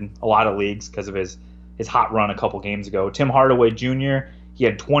owned in a lot of leagues because of his hot run a couple games ago, Tim Hardaway Jr., he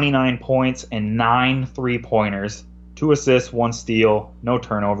had 29 points and 9 3-pointers, 2 assists, 1 steal, no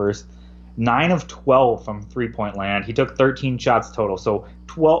turnovers, 9 of 12 from three-point land. He took 13 shots total, so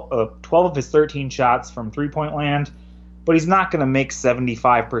 12 of his 13 shots from three-point land, but he's not going to make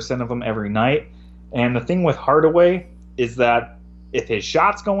 75% of them every night. And the thing with Hardaway is that if his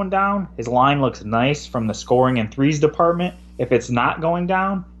shot's going down, his line looks nice from the scoring and threes department. If it's not going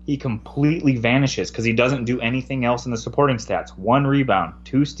down, he completely vanishes because he doesn't do anything else in the supporting stats. 1 rebound,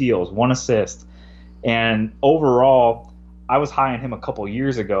 2 steals, 1 assist. And overall, I was high on him a couple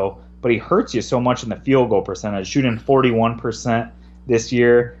years ago, but he hurts you so much in the field goal percentage, shooting 41% this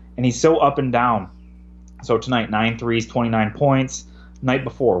year, and he's so up and down. So tonight, 9 threes, 29 points. Night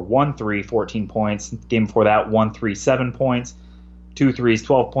before, 1 3, 14 points. Game before that, 1 3, 7 points. 2 threes,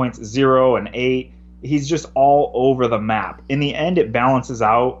 12 points, 0 and 8. He's just all over the map. In the end, it balances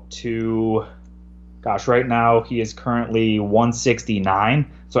out to, right now he is currently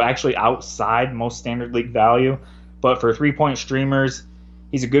 169, so actually outside most standard league value. But for 3-point streamers,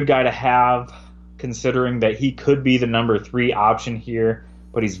 he's a good guy to have, considering that he could be the number 3 option here,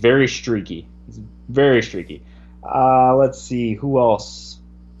 but he's very streaky. He's very streaky. Let's see, who else?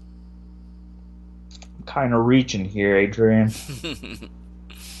 I'm kind of reaching here, Adrian.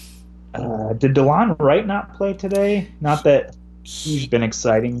 Did DeLon Wright not play today? Not that he's been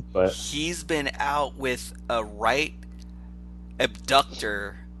exciting, but he's been out with a right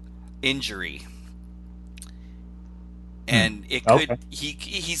abductor injury, and it could. Okay.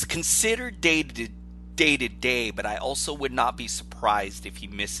 He's considered day to day, but I also would not be surprised if he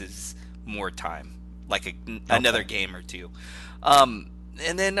misses more time, like another game or two.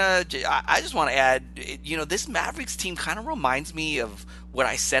 And then I just want to add, this Mavericks team kind of reminds me of what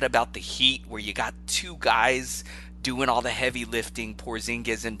I said about the Heat, where you got 2 guys doing all the heavy lifting,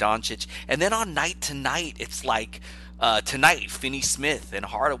 Porzingis and Doncic. And then on night to night, it's like tonight, Finney-Smith and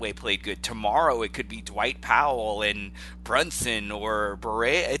Hardaway played good. Tomorrow, it could be Dwight Powell and Brunson or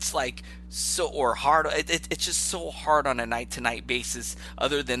Barea. It's like it's just so hard on a night-to-night basis,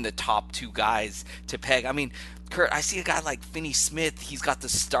 other than the top 2 guys to peg. I mean, Kurt, I see a guy like Finney-Smith. He's got the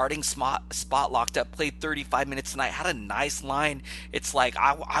starting spot locked up, played 35 minutes tonight, had a nice line. It's like,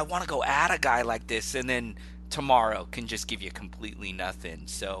 I want to go at a guy like this, and then tomorrow can just give you completely nothing.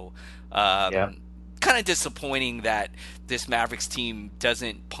 So, kind of disappointing that this Mavericks team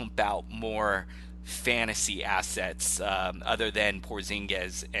doesn't pump out more fantasy assets other than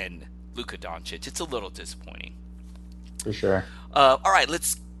Porzingis and Luka Doncic. It's a little disappointing. For sure. All right,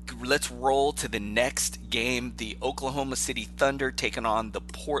 let's roll to the next game. The Oklahoma City Thunder taking on the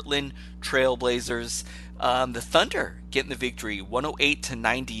Portland Trailblazers. The Thunder getting the victory,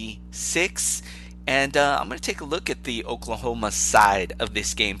 108-96. And I'm going to take a look at the Oklahoma side of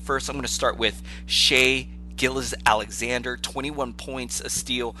this game. First, I'm going to start with Shai Gilgeous-Alexander, 21 points, a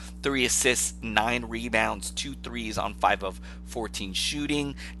steal, 3 assists, 9 rebounds, 2 threes on 5 of 14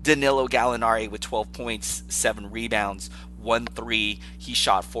 shooting. Danilo Gallinari with 12 points, 7 rebounds, 1 3. He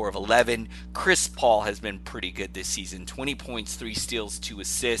shot 4 of 11. Chris Paul has been pretty good this season. 20 points, 3 steals, 2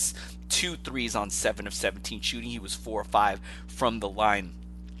 assists, 2 threes on 7 of 17 shooting. He was 4 or 5 from the line.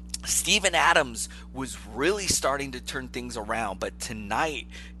 Steven Adams was really starting to turn things around, but tonight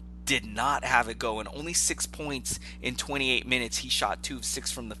did not have it going. Only 6 points in 28 minutes. He shot 2 of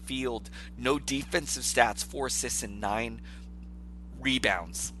 6 from the field. No defensive stats, 4 assists and 9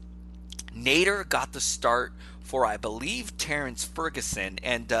 rebounds. Nader got the start for, I believe, Terrence Ferguson.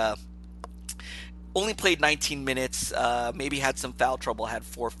 And only played 19 minutes, maybe had some foul trouble, had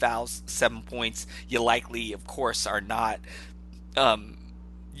 4 fouls, 7 points. You likely, of course, are not.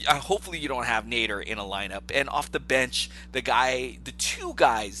 Hopefully you don't have Nader in a lineup. And off the bench, the two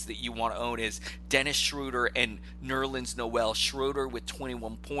guys that you want to own is Dennis Schroeder and Nerlens Noel. Schroeder with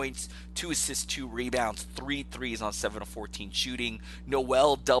 21 points, 2 assists, 2 rebounds, 3 threes on 7 of 14 shooting.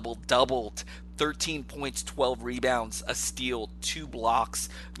 Noel doubled. 13 points, 12 rebounds, a steal, 2 blocks.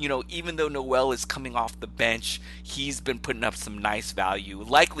 Even though Noel is coming off the bench, he's been putting up some nice value.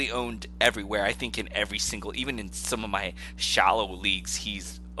 Likely owned everywhere. I think in every single, even in some of my shallow leagues,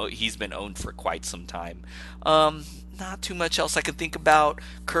 he's been owned for quite some time. Not too much else I can think about.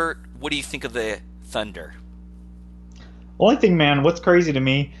 Kurt, what do you think of the Thunder? Only thing, man, what's crazy to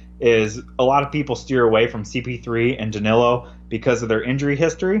me is a lot of people steer away from CP3 and Danilo because of their injury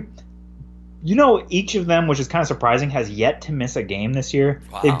history. Each of them, which is kind of surprising, has yet to miss a game this year.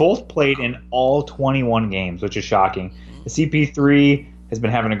 Wow. They both played in all 21 games, which is shocking. The CP3 has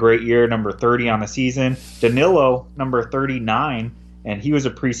been having a great year, number 30 on the season. Danilo, number 39, and he was a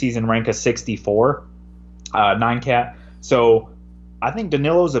preseason rank of 64, 9-cat. So I think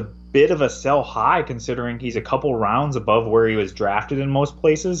Danilo's a bit of a sell high considering he's a couple rounds above where he was drafted in most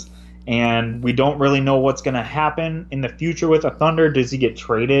places. And we don't really know what's going to happen in the future with the Thunder. Does he get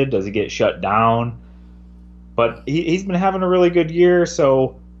traded? Does he get shut down? But he's been having a really good year,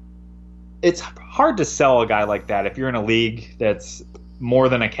 so it's hard to sell a guy like that if you're in a league that's more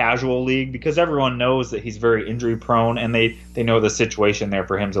than a casual league, because everyone knows that he's very injury prone, and they know the situation there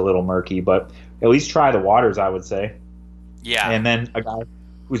for him's a little murky. But at least try the waters, I would say. Yeah. And then a guy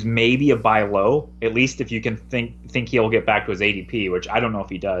who's maybe a buy low, at least if you can think he'll get back to his ADP, which I don't know if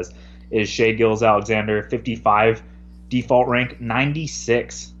he does, is Shai Gilgeous-Alexander, 55 default rank,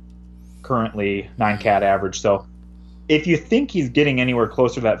 96 currently 9-cat average. So if you think he's getting anywhere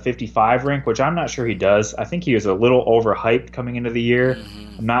closer to that 55 rank, which I'm not sure he does, I think he was a little overhyped coming into the year.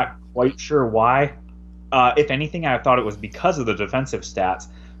 Mm-hmm. I'm not quite sure why. If anything, I thought it was because of the defensive stats,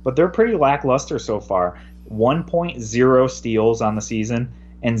 but they're pretty lackluster so far. 1.0 steals on the season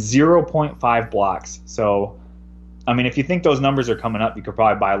and 0.5 blocks. So, I mean, if you think those numbers are coming up, you could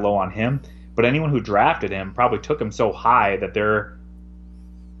probably buy low on him. But anyone who drafted him probably took him so high that they're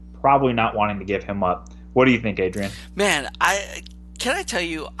probably not wanting to give him up. What do you think, Adrian? Man, can I tell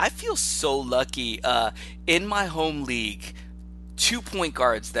you, I feel so lucky. In my home league, 2 point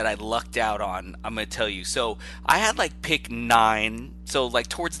guards that I lucked out on, I'm going to tell you. So I had pick 9, so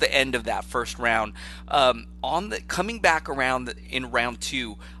towards the end of that first round. Coming back around in round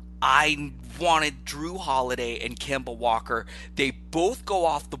 2, I wanted Drew Holiday and Kemba Walker. They both go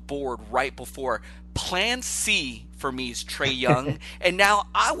off the board right before. Plan C for me is Trae Young. And now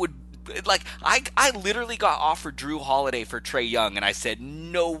I would, I literally got offered Drew Holiday for Trae Young, and I said,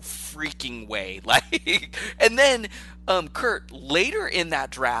 no freaking way. And then, Kurt, later in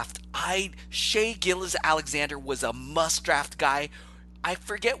that draft, Shai Gilgeous-Alexander was a must-draft guy. I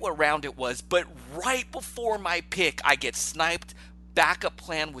forget what round it was, but right before my pick, I get sniped. Backup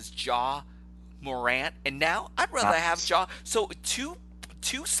plan was Ja Morant, and now I'd rather have Ja. So two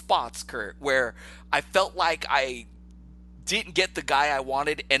spots, Kurt, where I felt like I didn't get the guy I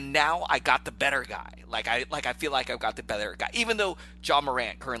wanted, and now I got the better guy. I feel like I've got the better guy, even though Ja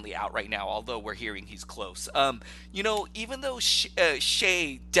Morant currently out right now, although we're hearing he's close. Even though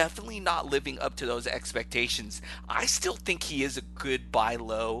Shai definitely not living up to those expectations, I still think he is a good buy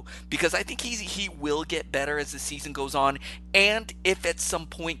low, because I think he will get better as the season goes on. And if at some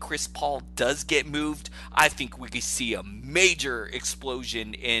point Chris Paul does get moved, I think we could see a major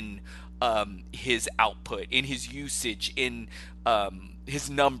explosion in his output, in his usage, in his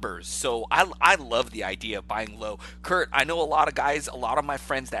numbers. So I love the idea of buying low. Kurt, I know a lot of my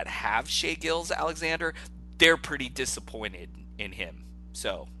friends that have Shai Gilgeous-Alexander, they're pretty disappointed in him.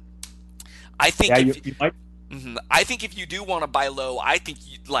 So I think I think if you do want to buy low, I think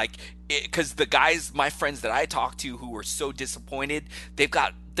because the guys, my friends that I talk to who were so disappointed, they're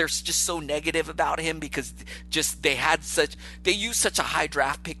just so negative about him because they used such a high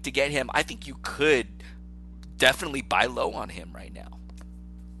draft pick to get him. I think you could definitely buy low on him right now.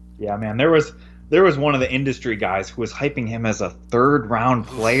 Yeah, man, there was one of the industry guys who was hyping him as a 3rd round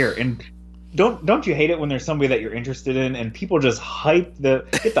player, and don't you hate it when there's somebody that you're interested in and people just get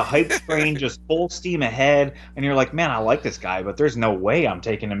the hype train just full steam ahead, and you're like, man, I like this guy, but there's no way I'm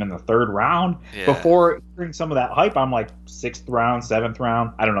taking him in the 3rd round. Yeah. Before hearing some of that hype, I'm like 6th round, 7th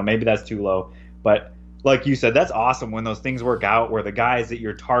round. I don't know, maybe that's too low, but like you said, that's awesome when those things work out where the guys that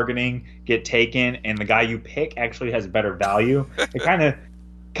you're targeting get taken and the guy you pick actually has better value. It kind of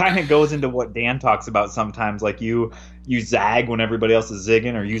kind of goes into what Dan talks about sometimes. Like you zag when everybody else is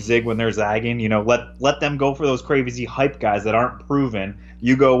zigging, or you zig when they're zagging. You know, let them go for those crazy hype guys that aren't proven.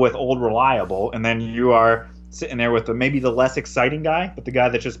 You go with old reliable, and then you are sitting there with maybe the less exciting guy, but the guy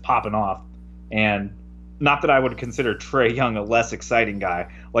that's just popping off. And not that I would consider Trae Young a less exciting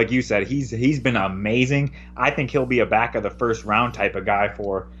guy. Like you said, he's been amazing. I think he'll be a back of the first round type of guy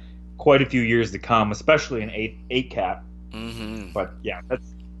for quite a few years to come, especially an eight cap. Mm-hmm. But yeah,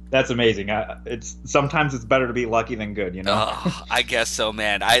 that's amazing. Sometimes it's better to be lucky than good, you know. I guess so,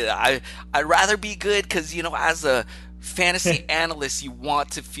 man. I'd rather be good because, you know, as a fantasy analyst, you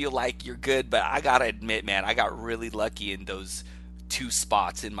want to feel like you're good. But I gotta admit, man, I got really lucky in those 2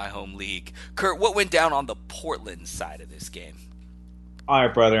 spots in my home league. Kurt, what went down on the Portland side of this game? All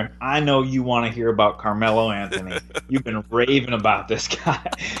right, brother. I know you want to hear about Carmelo Anthony. You've been raving about this guy.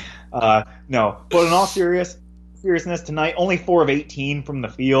 No, but in all seriousness, tonight, only 4 of 18 from the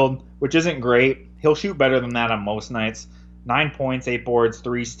field, which isn't great. He'll shoot better than that on most nights. 9 points, 8 boards,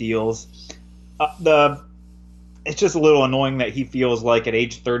 3 steals. It's just a little annoying that he feels like at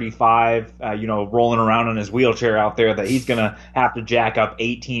age 35, rolling around in his wheelchair out there, that he's going to have to jack up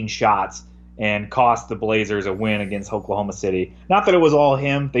 18 shots and cost the Blazers a win against Oklahoma City. Not that it was all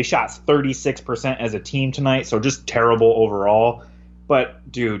him. They shot 36% as a team tonight, so just terrible overall.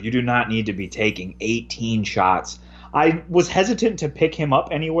 But, dude, you do not need to be taking 18 shots. I was hesitant to pick him up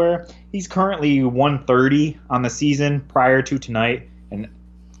anywhere. He's currently 130 on the season prior to tonight. And,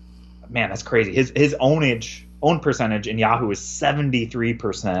 man, that's crazy. His own percentage in Yahoo is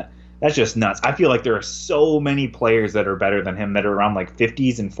 73%. That's just nuts. I feel like there are so many players that are better than him that are around like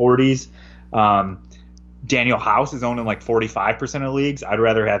 50s and 40s. Daniel House is owned in like 45% of leagues. I'd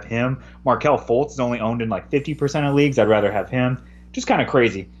rather have him. Markelle Fultz is only owned in like 50% of leagues. I'd rather have him. Just kind of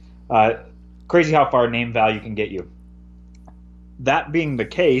crazy. Crazy how far name value can get you. That being the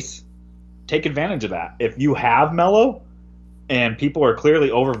case, take advantage of that. If you have Melo and people are clearly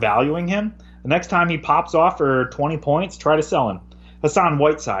overvaluing him, the next time he pops off for 20 points, try to sell him. Hassan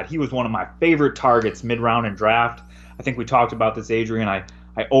Whiteside, he was one of my favorite targets mid-round in draft. I think we talked about this, Adrian. I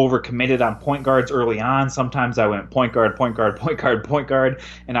overcommitted on point guards early on. Sometimes I went point guard,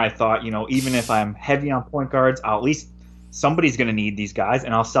 and I thought, even if I'm heavy on point guards, at least somebody's going to need these guys,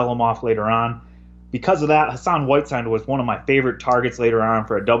 and I'll sell them off later on. Because of that, Hassan Whiteside was one of my favorite targets later on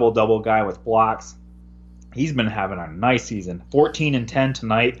for a double-double guy with blocks. He's been having a nice season. 14 and 10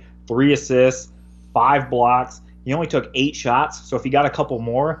 tonight, 3 assists, 5 blocks. He only took 8 shots, so if he got a couple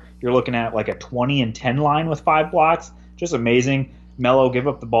more, you're looking at like a 20 and 10 line with 5 blocks. Just amazing. Melo, give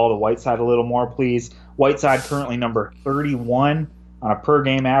up the ball to Whiteside a little more, please. Whiteside currently number 31 on a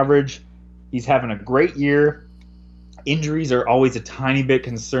per-game average. He's having a great year. Injuries are always a tiny bit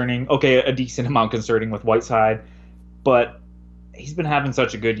concerning. Okay, a decent amount concerning with Whiteside, but he's been having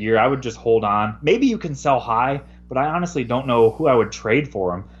such a good year. I would just hold on. Maybe you can sell high, but I honestly don't know who I would trade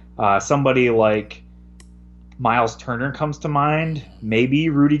for him. Somebody like Miles Turner comes to mind. Maybe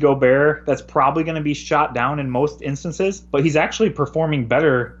Rudy Gobert. That's probably going to be shot down in most instances, but he's actually performing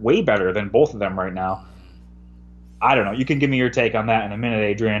better, way better than both of them right now. I don't know. You can give me your take on that in a minute,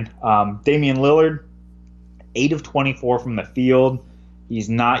 Adrian. Damian Lillard, 8 of 24 from the field. He's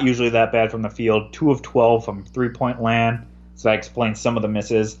not usually that bad from the field. 2 of 12 from three-point land. So that explains some of the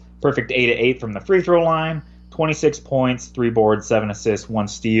misses. Perfect 8 of 8 from the free throw line. 26 points, 3 boards, 7 assists, 1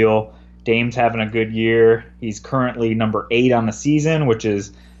 steal. Dame's having a good year. He's currently number 8 on the season, which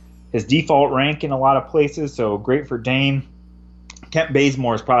is his default rank in a lot of places. So great for Dame. Kent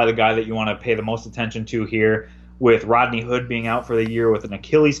Bazemore is probably the guy that you want to pay the most attention to here, with Rodney Hood being out for the year with an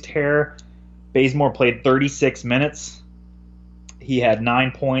Achilles tear. Bazemore played 36 minutes. He had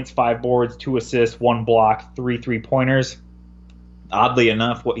 9 points, 5 boards, 2 assists, 1 block, 3 3-pointers. Oddly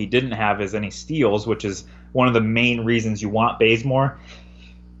enough, what he didn't have is any steals, which is one of the main reasons you want Bazemore.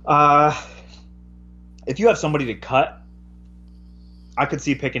 If you have somebody to cut, I could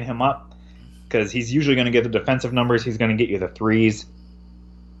see picking him up because he's usually going to get the defensive numbers. He's going to get you the threes.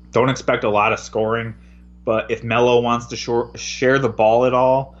 Don't expect a lot of scoring, but if Melo wants to share the ball at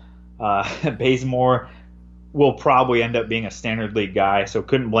all, Bazemore will probably end up being a standard league guy, so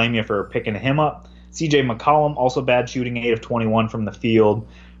couldn't blame you for picking him up. CJ McCollum, also bad shooting, 8 of 21 from the field,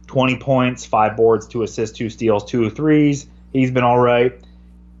 20 points, 5 boards, 2 assists, 2 steals, 2 threes. He's been all right.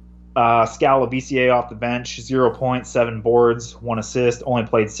 Scala VCA off the bench, 0 points, 7 boards, 1 assist, only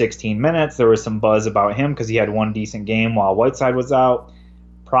played 16 minutes. There was some buzz about him because he had 1 decent game while Whiteside was out.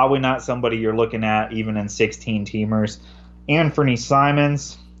 Probably not somebody you're looking at even in 16-teamers. Anthony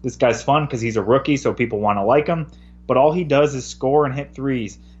Simons, this guy's fun because he's a rookie, so people want to like him. But all he does is score and hit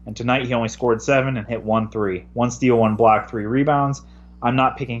threes. And tonight he only scored 7 and hit 1 3. 1 steal, 1 block, 3 rebounds. I'm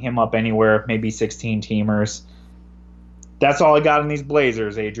not picking him up anywhere, maybe 16 teamers. That's all I got in these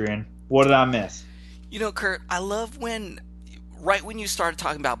Blazers, Adrian. What did I miss? Kurt, I love right when you started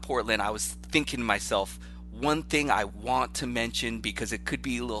talking about Portland, I was thinking to myself, one thing I want to mention, because it could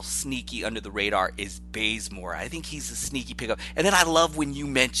be a little sneaky under the radar, is Bazemore. I think he's a sneaky pickup. And then I love when you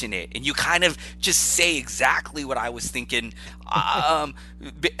mention it and you kind of just say exactly what I was thinking.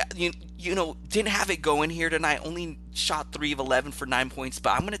 Didn't have it going here tonight. Only shot 3 of 11 for 9 points.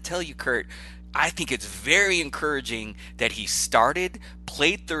 But I'm going to tell you, Kurt, I think it's very encouraging that he started,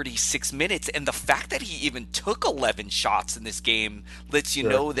 played 36 minutes, and the fact that he even took 11 shots in this game lets you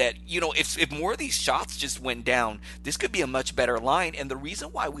know that, if more of these shots just went down, this could be a much better line. And the reason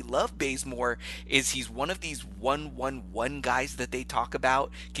why we love Bazemore is he's one of these 1-1-1 guys that they talk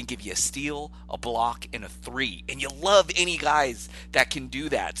about, can give you a steal, a block, and a 3. And you love any guys that can do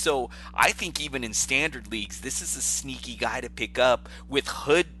that. So I think even in standard leagues, this is a sneaky guy to pick up with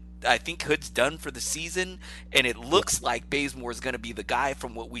Hood. I think Hood's done for the season, and it looks like Bazemore is going to be the guy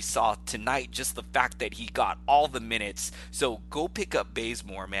from what we saw tonight, just the fact that he got all the minutes. So go pick up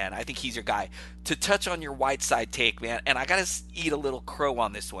Bazemore, man. I think he's your guy. To touch on your Whiteside take, man, and I got to eat a little crow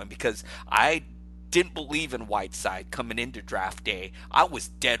on this one because I didn't believe in Whiteside coming into draft day. I was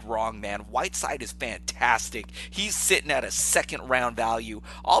dead wrong, man. Whiteside is fantastic. He's sitting at a second round value.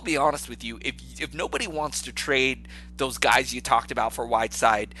 I'll be honest with you, if nobody wants to trade those guys you talked about for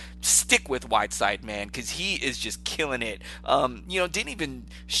Whiteside, stick with Whiteside, man, because he is just killing it. Didn't even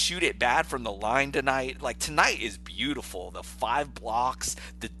shoot it bad from the line tonight. Like, tonight is beautiful. The 5 blocks,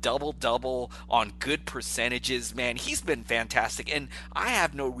 the double-double on good percentages, man. He's been fantastic, and I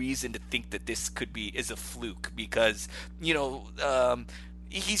have no reason to think that this is a fluke because,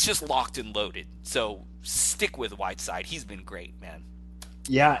 he's just locked and loaded. So stick with Whiteside. He's been great, man.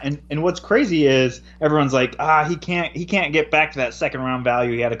 Yeah, and what's crazy is everyone's like, he can't get back to that second round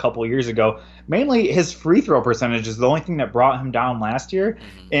value he had a couple of years ago. Mainly his free throw percentage is the only thing that brought him down last year.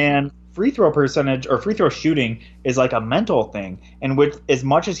 Mm-hmm. And free throw percentage or free throw shooting is like a mental thing. And with as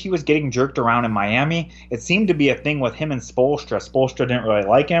much as he was getting jerked around in Miami, it seemed to be a thing with him and Spoelstra. Spoelstra didn't really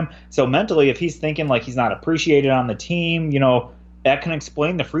like him. So mentally, if he's thinking like he's not appreciated on the team, that can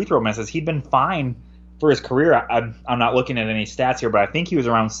explain the free throw misses. He'd been fine for his career. I'm not looking at any stats here, but I think he was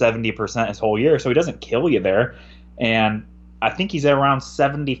around 70% his whole year, so he doesn't kill you there. And I think he's at around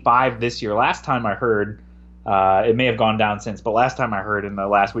 75 this year. Last time I heard, it may have gone down since, but last time I heard in the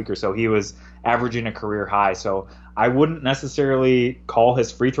last week or so, he was averaging a career high. So I wouldn't necessarily call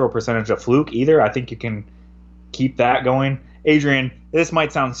his free throw percentage a fluke either. I think you can keep that going. Adrian, this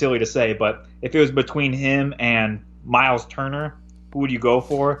might sound silly to say, but if it was between him and Miles Turner, who would you go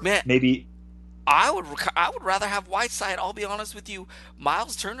for? Man. Maybe I would rather have Whiteside. I'll be honest with you.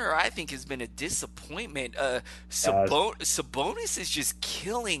 Miles Turner, I think, has been a disappointment. Sabonis is just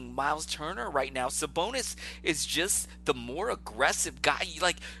killing Miles Turner right now. Sabonis is just the more aggressive guy.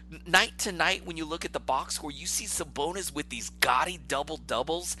 Like, night to night, when you look at the box score, you see Sabonis with these gaudy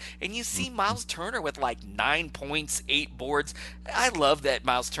double-doubles, and you see Miles Turner with, 9 points, 8 boards. I love that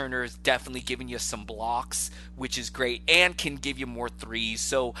Miles Turner is definitely giving you some blocks, which is great, and can give you more threes.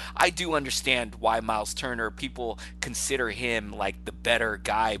 So I do understand why Miles Turner, people consider him like the better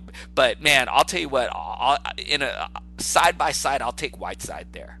guy. But man, I'll tell you what, in a side by side, I'll take Whiteside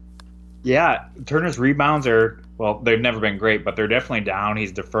there. Yeah, Turner's rebounds they've never been great, but they're definitely down.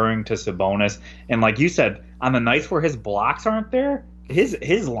 He's deferring to Sabonis. And like you said, on the nights where his blocks aren't there,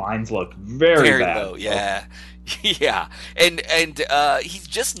 his lines look very bad. Low, yeah. Yeah, and he's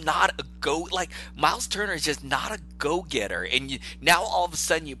just not a Miles Turner is just not a go-getter, and now all of a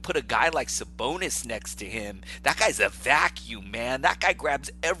sudden you put a guy like Sabonis next to him. That guy's a vacuum, man. That guy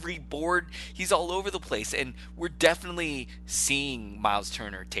grabs every board. He's all over the place, and we're definitely seeing Miles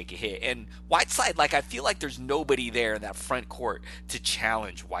Turner take a hit. And Whiteside, I feel like there's nobody there in that front court to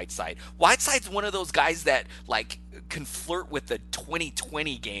challenge Whiteside. Whiteside's one of those guys that can flirt with the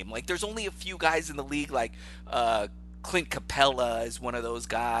 2020 game. There's only a few guys in the league Clint Capella is one of those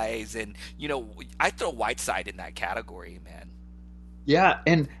guys, and I throw Whiteside in that category, man. Yeah,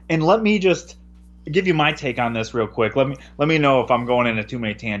 and let me just give you my take on this real quick. Let me know if I'm going into too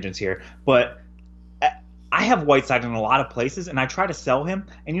many tangents here, but I have Whiteside in a lot of places, and I try to sell him.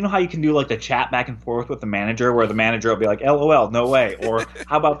 And you know how you can do the chat back and forth with the manager, where the manager will be like, "LOL, no way," or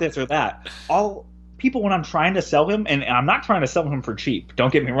 "How about this or that?" People, when I'm trying to sell him, and I'm not trying to sell him for cheap,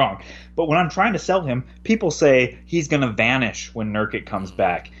 don't get me wrong, but when I'm trying to sell him, people say he's going to vanish when Nurkic comes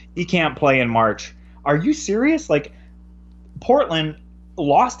back. He can't play in March. Are you serious? Portland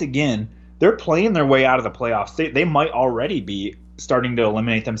lost again. They're playing their way out of the playoffs. They might already be starting to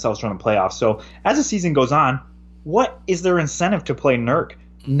eliminate themselves from the playoffs. So as the season goes on, what is their incentive to play Nurk?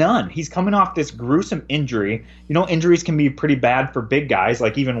 None. He's coming off this gruesome injury. Injuries can be pretty bad for big guys,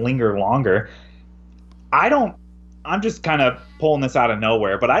 like even linger longer. I'm just kind of pulling this out of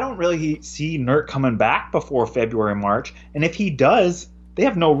nowhere, but I don't really see Nurk coming back before February, March. And if he does, they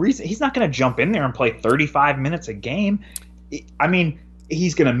have no reason. He's not going to jump in there and play 35 minutes a game. I mean,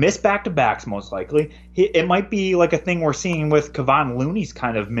 he's going to miss back-to-backs most likely. It might be like a thing we're seeing with Kevon Looney's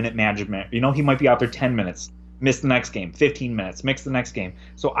kind of minute management. He might be out there 10 minutes, miss the next game, 15 minutes, mix the next game.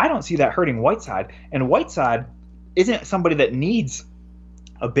 So I don't see that hurting Whiteside. And Whiteside isn't somebody that needs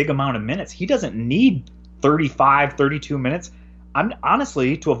a big amount of minutes. He doesn't need 35, 32 minutes. I'm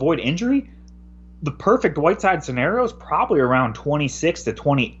honestly, to avoid injury, the perfect Whiteside scenario is probably around 26 to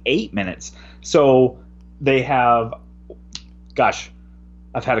 28 minutes. So they have, gosh,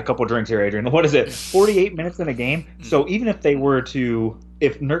 I've had a couple drinks here, Adrian. What is it? 48 minutes in a game. So even if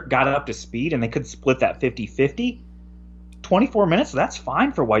if Nurk got up to speed and they could split that 50-50, 24 minutes, that's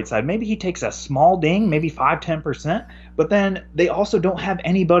fine for Whiteside. Maybe he takes a small ding, maybe 5-10%, but then they also don't have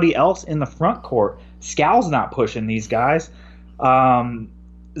anybody else in the front court. Scal's not pushing these guys.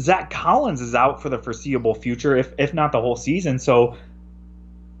 Zach Collins is out for the foreseeable future, if not the whole season. So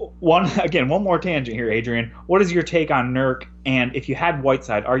one more tangent here, Adrian. What is your take on Nurk? And if you had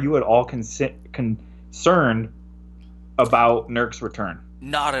Whiteside, are you at all concerned about Nurk's return?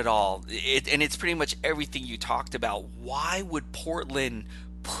 Not at all. It's pretty much everything you talked about. Why would Portland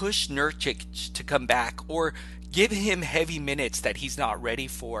push Nurkic to come back or give him heavy minutes that he's not ready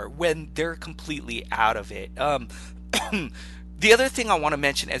for when they're completely out of it? The other thing I want to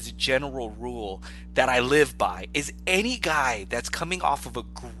mention as a general rule that I live by is any guy that's coming off of a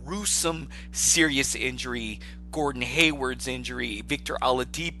gruesome, serious injury, Gordon Hayward's injury, Victor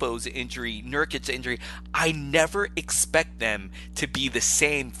Oladipo's injury, Nurkic's injury, I never expect them to be the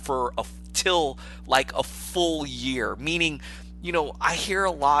same for till like a full year. Meaning, I hear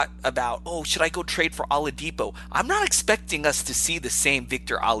a lot about, should I go trade for Oladipo? I'm not expecting us to see the same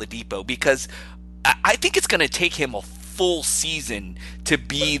Victor Oladipo because I think it's going to take him a full season to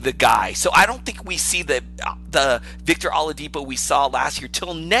be the guy. So I don't think we see the Victor Oladipo we saw last year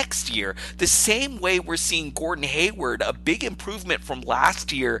till next year. The same way we're seeing Gordon Hayward, a big improvement from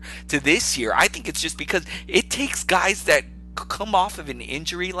last year to this year. I think it's just because it takes guys that come off of an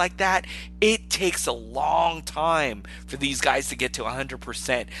injury like that, it takes a long time for these guys to get to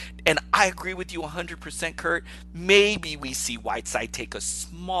 100%. And I agree with you 100%, Kurt. Maybe we see Whiteside take a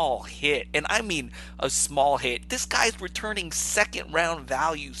small hit, and I mean a small hit. This guy's returning second round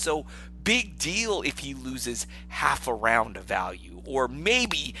value, so big deal if he loses half a round of value, or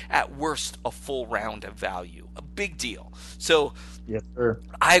maybe at worst a full round of value. A big deal. So yes, sir.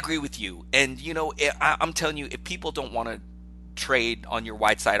 I agree with you. And I'm telling you, if people don't want to trade on your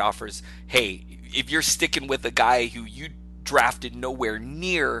Whiteside offers, hey, if you're sticking with a guy who you drafted nowhere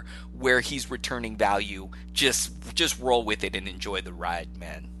near where he's returning value, just roll with it and enjoy the ride,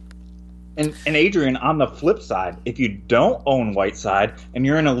 man. And Adrian, on the flip side, if you don't own Whiteside and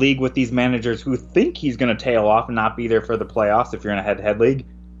you're in a league with these managers who think he's going to tail off and not be there for the playoffs, if you're in a head-to-head league,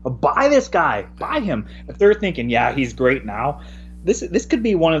 buy this guy, buy him. If they're thinking, yeah, he's great now, This could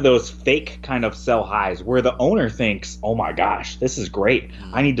be one of those fake kind of sell highs where the owner thinks, oh my gosh, this is great,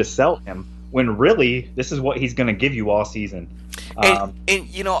 I need to sell him, when really this is what he's going to give you all season. And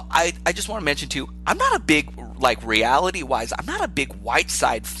I just want to mention too, I'm not a big, reality wise, I'm not a big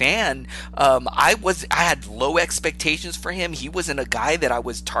Whiteside fan. I had low expectations for him. He wasn't a guy that I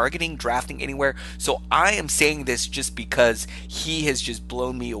was targeting, drafting anywhere. So I am saying this just because he has just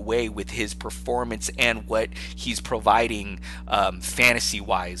blown me away with his performance and what he's providing, fantasy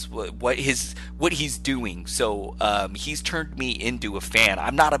wise, what he's doing. So he's turned me into a fan.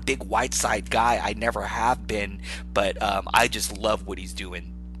 I'm not a big Whiteside guy. I never have been, but I just love what he's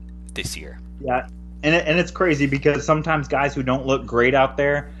doing this year. Yeah, and it's crazy because sometimes guys who don't look great out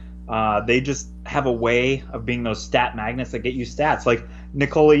there, they just have a way of being those stat magnets that get you stats. Like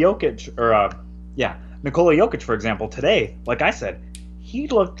Nikola Jokic, Nikola Jokic, for example, today, like I said, he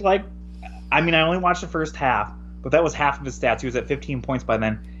looked like, I only watched the first half, but that was half of his stats. He was at 15 points by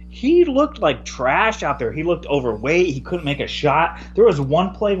then. He looked like trash out there. He looked overweight. He couldn't make a shot. There was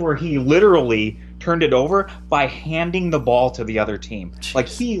one play where he literally turned it over by handing the ball to the other team. Jeez. Like,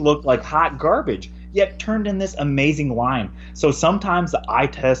 he looked like hot garbage, yet turned in this amazing line. So sometimes the eye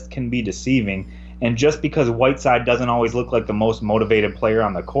test can be deceiving, and just because Whiteside doesn't always look like the most motivated player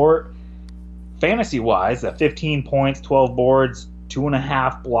on the court, fantasy-wise, at 15 points, 12 boards,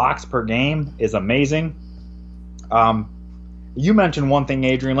 2.5 blocks per game is amazing. You mentioned one thing,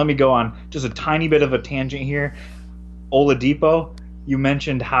 Adrian. Let me go on just a tiny bit of a tangent here. Oladipo, you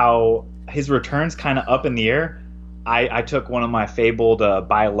mentioned how his return's kind of up in the air. I took one of my fabled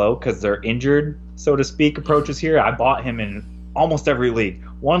buy low because they're injured, so to speak, approaches here. I bought him in almost every league.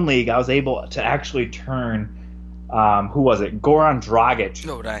 One league, I was able to actually turn, who was it? Goran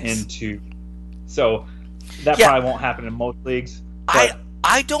Dragic into. So that probably won't happen in most leagues.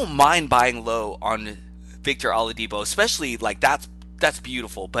 I don't mind buying low on Victor Oladipo, especially like that's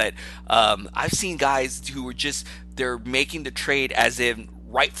beautiful. But I've seen guys who are they're making the trade as in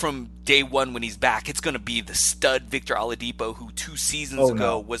right from day one when he's back, it's going to be the stud Victor Oladipo who 2 seasons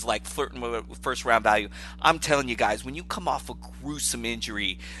ago was like flirting with first round value. I'm telling you guys, when you come off a gruesome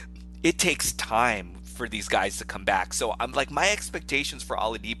injury, it takes time for these guys to come back. So I'm like, my expectations for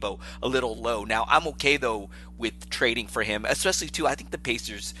Oladipo a little low. Now I'm okay though with trading for him, especially too. I think the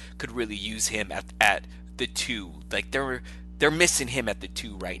Pacers could really use him at the 2. Like they're missing him at the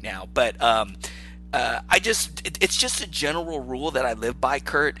 2 right now. But it's just a general rule that I live by,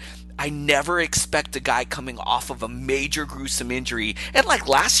 Kurt. I never expect a guy coming off of a major gruesome injury. And like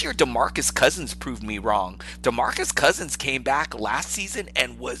last year, DeMarcus Cousins proved me wrong. DeMarcus Cousins came back last season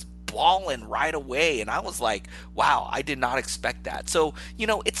and was balling right away. And I was like, wow, I did not expect that. So,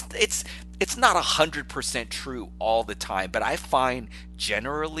 it's not 100% true all the time, but I find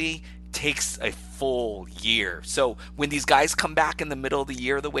generally takes a full year. So when these guys come back in the middle of the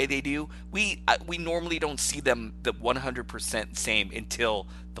year the way they do, we normally don't see them the 100% same until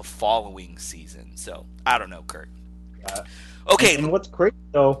the following season. So I don't know, Kurt. Okay. And what's crazy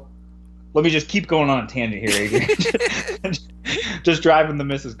though, let me just keep going on a tangent here, Adrian. Just driving the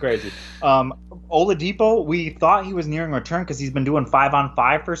missus crazy. Oladipo, we thought he was nearing return because he's been doing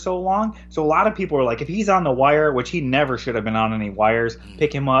 5-on-5 for so long. So a lot of people are like, if he's on the wire, which he never should have been on any wires,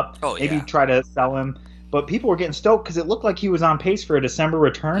 pick him up, maybe try to sell him. But people were getting stoked because it looked like he was on pace for a December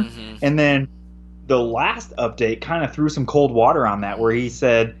return. Mm-hmm. And then the last update kind of threw some cold water on that, where he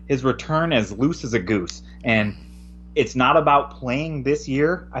said his return as loose as a goose. And it's not about playing this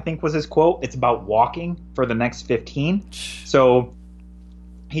year, I think was his quote. It's about walking for the next 15. So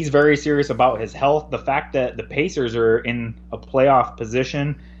he's very serious about his health. The fact that the Pacers are in a playoff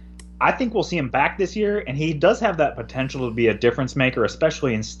position, I think we'll see him back this year. And he does have that potential to be a difference maker,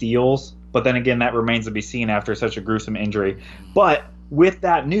 especially in steals. But then again, that remains to be seen after such a gruesome injury. But with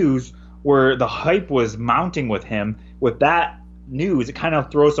that news, where the hype was mounting with him, with that news, it kind of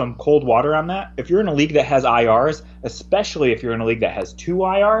throws some cold water on that. If you're in a league that has IRs, especially if you're in a league that has 2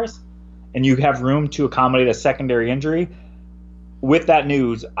 IRs and you have room to accommodate a secondary injury, with that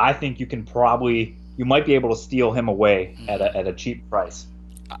news, I think you might be able to steal him away at a cheap price.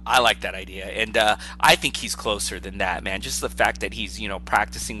 I like that idea, and I think he's closer than that, man. Just the fact that he's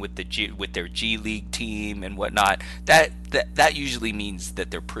practicing with their G League team and whatnot, that usually means that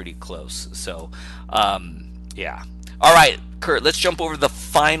they're pretty close. So, yeah. All right, Kurt, let's jump over to the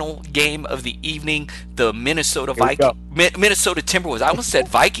final game of the evening, the Minnesota Timberwolves. I almost said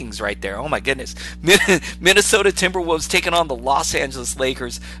Vikings right there. Oh, my goodness. Minnesota Timberwolves taking on the Los Angeles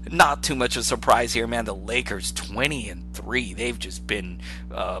Lakers. Not too much of a surprise here, man. The Lakers 20-3. They've just been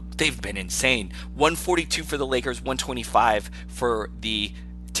insane. 142 for the Lakers, 125 for the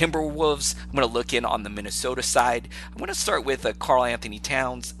Timberwolves. I'm going to look in on the Minnesota side. I'm going to start with Karl Anthony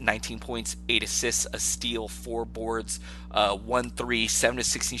Towns, 19 points, 8 assists, a steal, 4 boards, 1-3,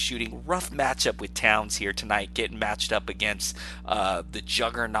 7-16 shooting. Rough matchup with Towns here tonight, getting matched up against the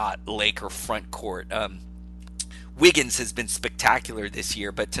juggernaut Laker front court. Wiggins has been spectacular this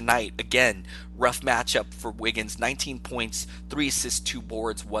year, but tonight, again, rough matchup for Wiggins. 19 points, 3 assists, 2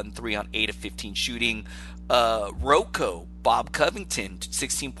 boards, 1-3 on 8 of 15 shooting. Rocco, Bob Covington,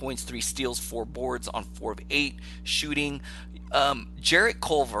 16 points, 3 steals, 4 boards on 4 of 8 shooting. Jarrett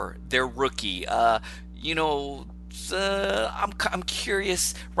Culver, their rookie. I'm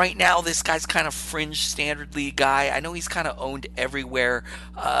curious. Right now, this guy's kind of fringe standard league guy. I know he's kind of owned everywhere.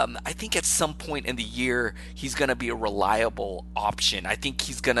 I think at some point in the year, he's going to be a reliable option. I think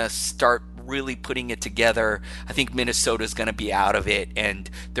he's going to start really putting it together. I think Minnesota's going to be out of it, and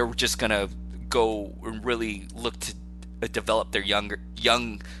they're just going to go and really look to develop their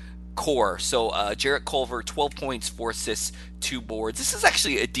young core. So Jarrett Culver, 12 points, 4 assists, 2 boards. This is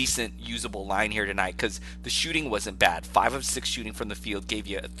actually a decent usable line here tonight because the shooting wasn't bad. 5 of 6 shooting from the field gave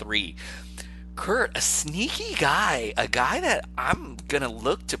you a 3. Kurt, a sneaky guy, a guy that I'm going to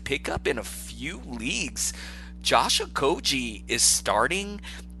look to pick up in a few leagues. Josh Okogie is starting.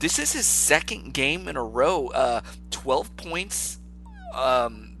 This is his second game in a row. 12 points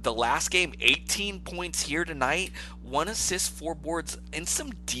the last game, 18 points here tonight. 1 assist, 4 boards in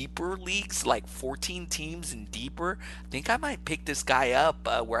some deeper leagues, like 14 teams and deeper. I think I might pick this guy up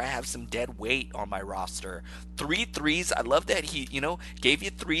where I have some dead weight on my roster. 3 threes. I love that he, gave you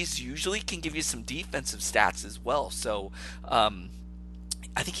threes. Usually can give you some defensive stats as well. So,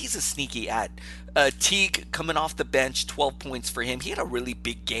 I think he's a sneaky ad. Teague coming off the bench, 12 points for him. He had a really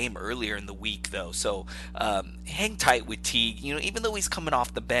big game earlier in the week, though. So hang tight with Teague. Even though he's coming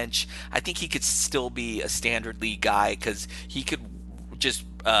off the bench, I think he could still be a standard league guy because he could just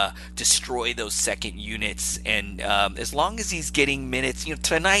destroy those second units. And as long as he's getting minutes,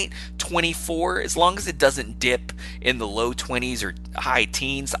 tonight 24. As long as it doesn't dip in the low 20s or high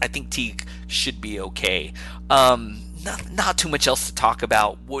teens, I think Teague should be okay. Not too much else to talk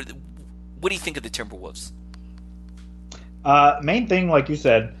about. What do you think of the Timberwolves? Main thing, like you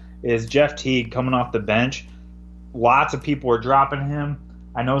said, is Jeff Teague coming off the bench. Lots of people are dropping him.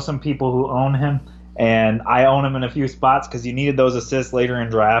 I know some people who own him, and I own him in a few spots because you needed those assists later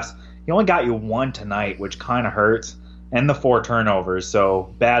in drafts. He only got you 1 tonight, which kind of hurts, and the 4 turnovers,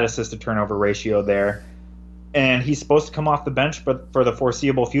 so bad assist-to-turnover ratio there. And he's supposed to come off the bench for the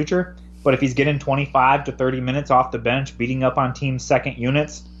foreseeable future. But if he's getting 25 to 30 minutes off the bench, beating up on teams' second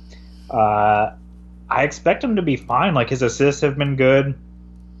units, I expect him to be fine. Like, his assists have been good.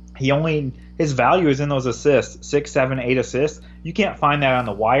 His value is in those assists, 6, 7, 8 assists. You can't find that on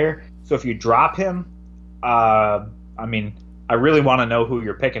the wire. So if you drop him, I really want to know who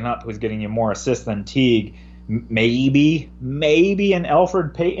you're picking up, who's getting you more assists than Teague. Maybe an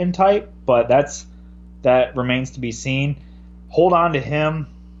Elfrid Payton type, but that remains to be seen. Hold on to him.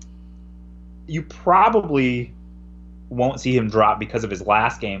 You probably won't see him drop because of his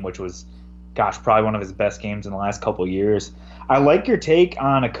last game, which was, probably one of his best games in the last couple of years. I like your take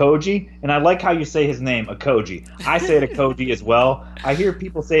on Okogie, and I like how you say his name, Okogie. I say it Okogie as well. I hear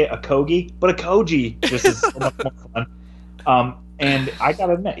people say it Okogie, but Okogie just is so much more fun. And I got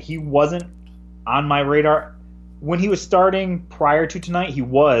to admit, he wasn't on my radar. When he was starting prior to tonight, he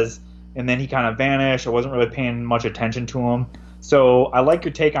was, and then he kind of vanished. I wasn't really paying much attention to him. So I like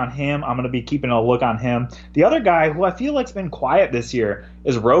your take on him. I'm going to be keeping a look on him. The other guy who I feel like's been quiet this year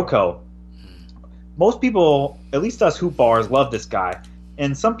is Rocco. Most people, at least us hoop ballers, love this guy.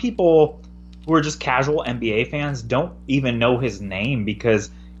 And some people who are just casual NBA fans don't even know his name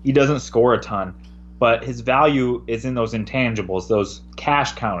because he doesn't score a ton. But his value is in those intangibles, those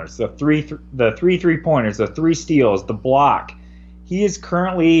cash counters, the three 3-pointers, the 3 steals, the block. He is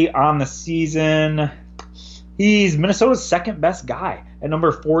currently on the season. He's Minnesota's second best guy at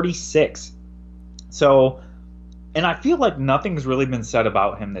number 46. So, and I feel like nothing's really been said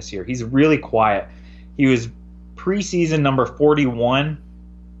about him this year. He's really quiet. He was preseason number 41,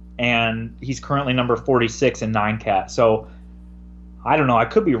 and he's currently number 46 in 9-cat. So, I don't know. I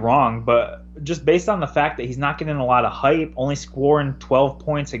could be wrong, but just based on the fact that he's not getting a lot of hype, only scoring 12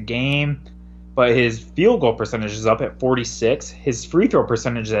 points a game, but his field goal percentage is up at 46. His free throw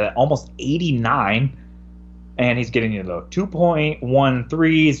percentage is at almost 89. And he's getting the 2.1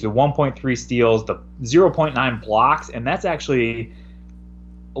 threes, the 1.3 steals, the 0.9 blocks, and that's actually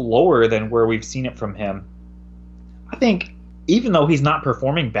lower than where we've seen it from him. I think even though he's not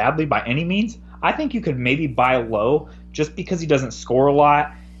performing badly by any means, I think you could maybe buy low just because he doesn't score a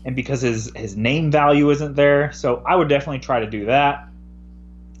lot and because his name value isn't there. So I would definitely try to do that.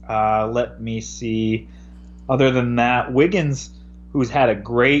 Let me see. Other than that, Wiggins, who's had a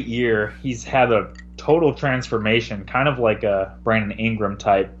great year, he's had a total transformation, kind of like a Brandon Ingram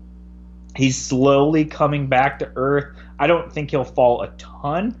type. He's slowly coming back to earth. I don't think he'll fall a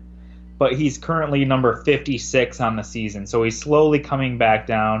ton, but he's currently number 56 on the season, so he's slowly coming back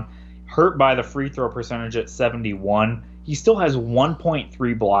down. Hurt by the free throw percentage at 71. He still has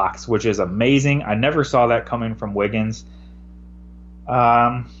 1.3 blocks, which is amazing. I never saw that coming from Wiggins.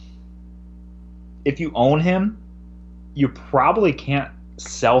 If you own him, you probably can't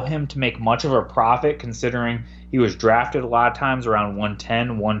sell him to make much of a profit considering he was drafted a lot of times around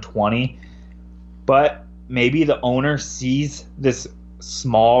 110, 120. But maybe the owner sees this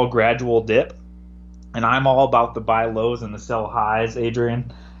small gradual dip, and I'm all about the buy lows and the sell highs,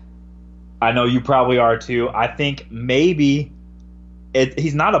 Adrian. I know you probably are too. I think maybe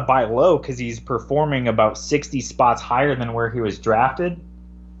he's not a buy low because he's performing about 60 spots higher than where he was drafted.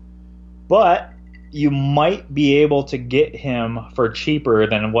 But you might be able to get him for cheaper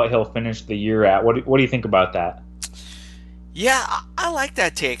than what he'll finish the year at. What do you think about that? Yeah, I like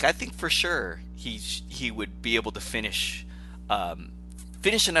that take. I think for sure he would be able to finish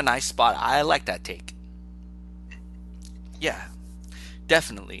in a nice spot. I like that take. Yeah,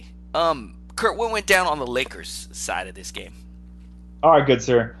 definitely. Kurt, what went down on the Lakers side of this game? All right, good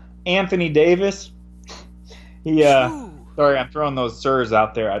sir. Anthony Davis, Sorry, I'm throwing those sirs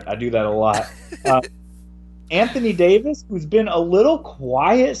out there. I do that a lot. Anthony Davis, who's been a little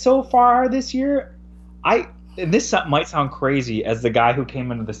quiet so far this year. And this might sound crazy as the guy who came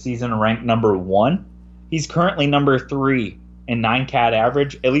into the season ranked number 1. He's currently number 3 in 9-cat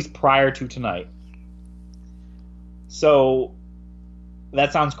average, at least prior to tonight. So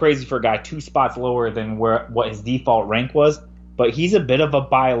that sounds crazy for a guy 2 spots lower than what his default rank was. But he's a bit of a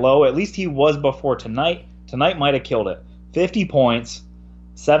buy low. At least he was before tonight. Tonight might have killed it. 50 points,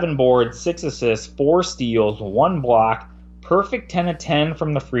 7 boards, 6 assists, 4 steals, 1 block, perfect 10 of 10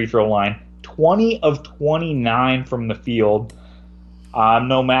 from the free throw line, 20 of 29 from the field. I'm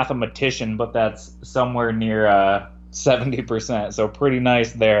no mathematician, but that's somewhere near 70%, so pretty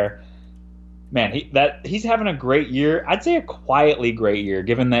nice there. Man, he's having a great year. I'd say a quietly great year,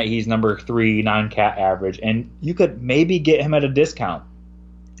 given that he's number 3 9-cat average, and you could maybe get him at a discount.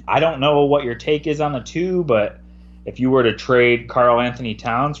 I don't know what your take is on the 2, but if you were to trade Karl-Anthony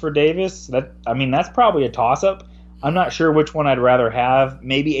Towns for Davis, that's probably a toss-up. I'm not sure which one I'd rather have.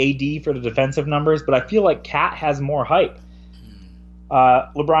 Maybe AD for the defensive numbers, but I feel like Cat has more hype.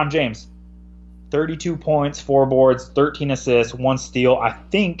 LeBron James, 32 points, 4 boards, 13 assists, 1 steal. I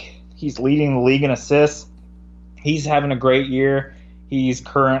think he's leading the league in assists. He's having a great year. He's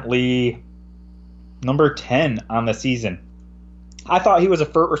currently number 10 on the season. I thought he was a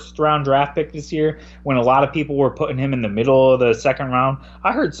first-round draft pick this year when a lot of people were putting him in the middle of the second round.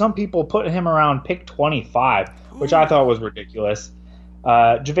 I heard some people putting him around pick 25, which I thought was ridiculous.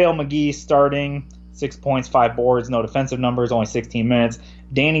 JaVale McGee starting, 6 points, 5 boards, no defensive numbers, only 16 minutes.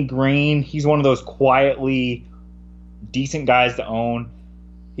 Danny Green, he's one of those quietly decent guys to own.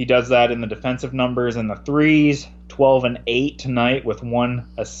 He does that in the defensive numbers and the threes. 12 and 8 tonight with 1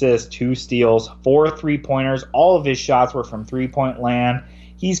 assist, 2 steals, 4 3-pointers. All of his shots were from three-point land.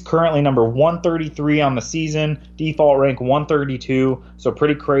 He's currently number 133 on the season, default rank 132, so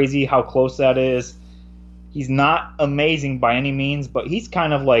pretty crazy how close that is. He's not amazing by any means, but he's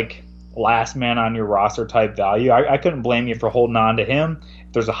kind of like last man on your roster type value. I couldn't blame you for holding on to him.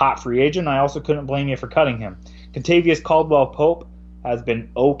 If there's a hot free agent, I also couldn't blame you for cutting him. Contavious Caldwell-Pope has been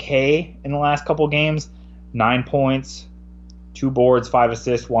okay in the last couple games. 9 points, 2 boards, 5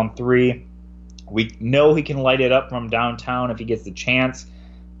 assists, 1 3. We know he can light it up from downtown if he gets the chance,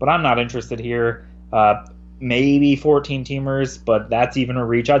 but I'm not interested here. Maybe 14-teamers, but that's even a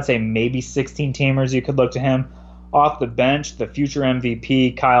reach. I'd say maybe 16-teamers you could look to him. Off the bench, the future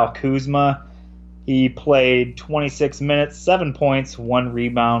MVP, Kyle Kuzma. He played 26 minutes, 7 points, 1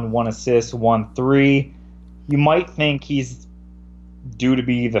 rebound, 1 assist, 1 3. You might think he's due to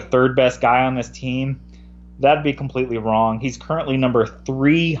be the third best guy on this team. That'd be completely wrong. He's currently number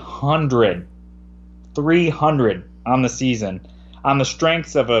 300 on the season, on the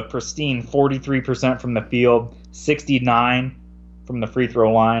strengths of a pristine 43% from the field, 69 from the free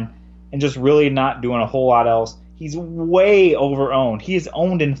throw line, and just really not doing a whole lot else. He's way over-owned. He is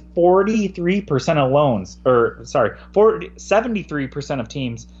owned in 43% of loans, 73% of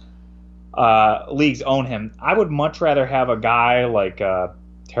teams leagues own him. I would much rather have a guy like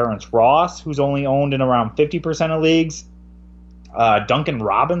Terrence Ross, who's only owned in around 50% of leagues. Duncan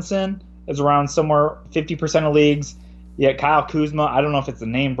Robinson is around somewhere 50% of leagues. Yet Kyle Kuzma, I don't know if it's the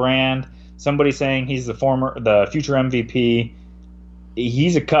name brand. Somebody saying he's the future MVP.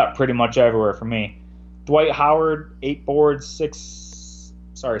 He's a cut pretty much everywhere for me. Dwight Howard, 6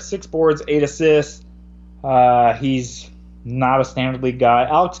 boards, 8 assists. He's not a standard league guy.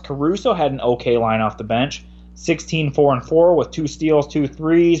 Alex Caruso had an okay line off the bench. 16, 4, and 4 with 2 steals, 2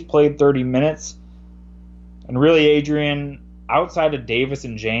 threes, played 30 minutes. And really, Adrian, outside of Davis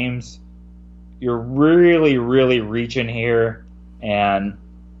and James, you're really, really reaching here, and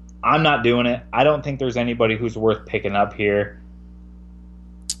I'm not doing it. I don't think there's anybody who's worth picking up here.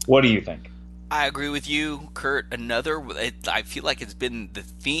 What do you think? I agree with you, Kurt. I feel like it's been the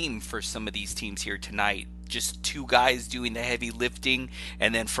theme for some of these teams here tonight. Just 2 guys doing the heavy lifting,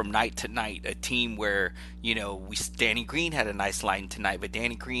 and then from night to night, a team where, Danny Green had a nice line tonight, but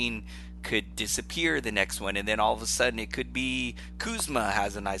Danny Green could disappear the next one, and then all of a sudden it could be Kuzma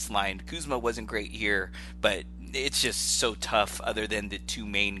has a nice line. Kuzma wasn't great here, but it's just so tough other than the 2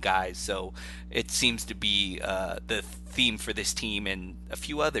 main guys. So it seems to be the theme for this team and a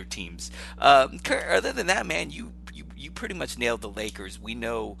few other teams. Kurt, other than that, man, you pretty much nailed the Lakers. We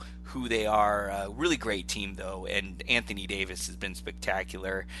know who they are. Really great team, though, and Anthony Davis has been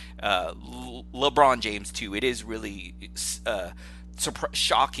spectacular. LeBron James, too. It is really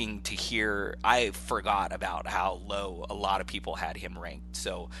shocking to hear. I forgot about how low a lot of people had him ranked,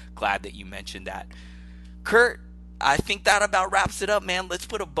 so glad that you mentioned that. Kurt, I think that about wraps it up, man. Let's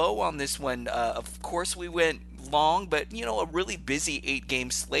put a bow on this one. Of course, we went long, but a really busy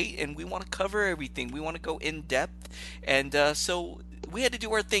 8-game slate, and we want to cover everything. We want to go in depth, and so we had to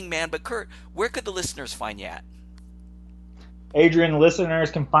do our thing, man. But Kurt, where could the listeners find you at? Adrian, listeners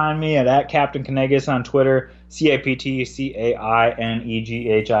can find me at Captain Caneghis on Twitter,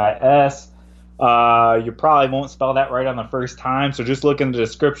 CaptainCaneghis. You probably won't spell that right on the first time, so just look in the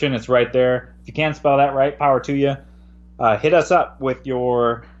description. It's right there. If you can't spell that right, power to you. Hit us up with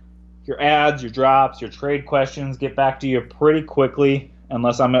your ads, your drops, your trade questions. Get back to you pretty quickly,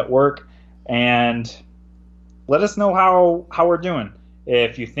 unless I'm at work. And let us know how we're doing.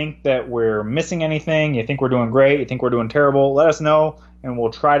 If you think that we're missing anything, you think we're doing great, you think we're doing terrible, let us know, and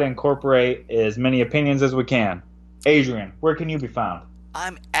we'll try to incorporate as many opinions as we can. Adrian, where can you be found?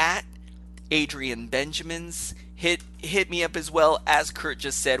 I'm at Adrian Benjamins. Hit me up as well. As Kurt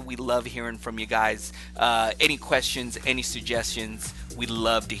just said, we love hearing from you guys. Any questions, any suggestions, we'd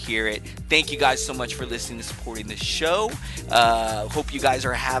love to hear it. Thank you guys so much for listening and supporting this show. Hope you guys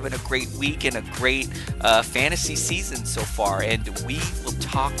are having a great week and a great fantasy season so far. And we will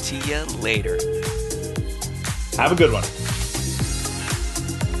talk to you later. Have a good one.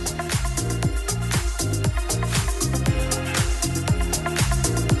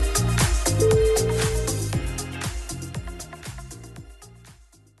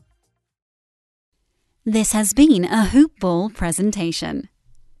 This has been a Hoop Ball presentation.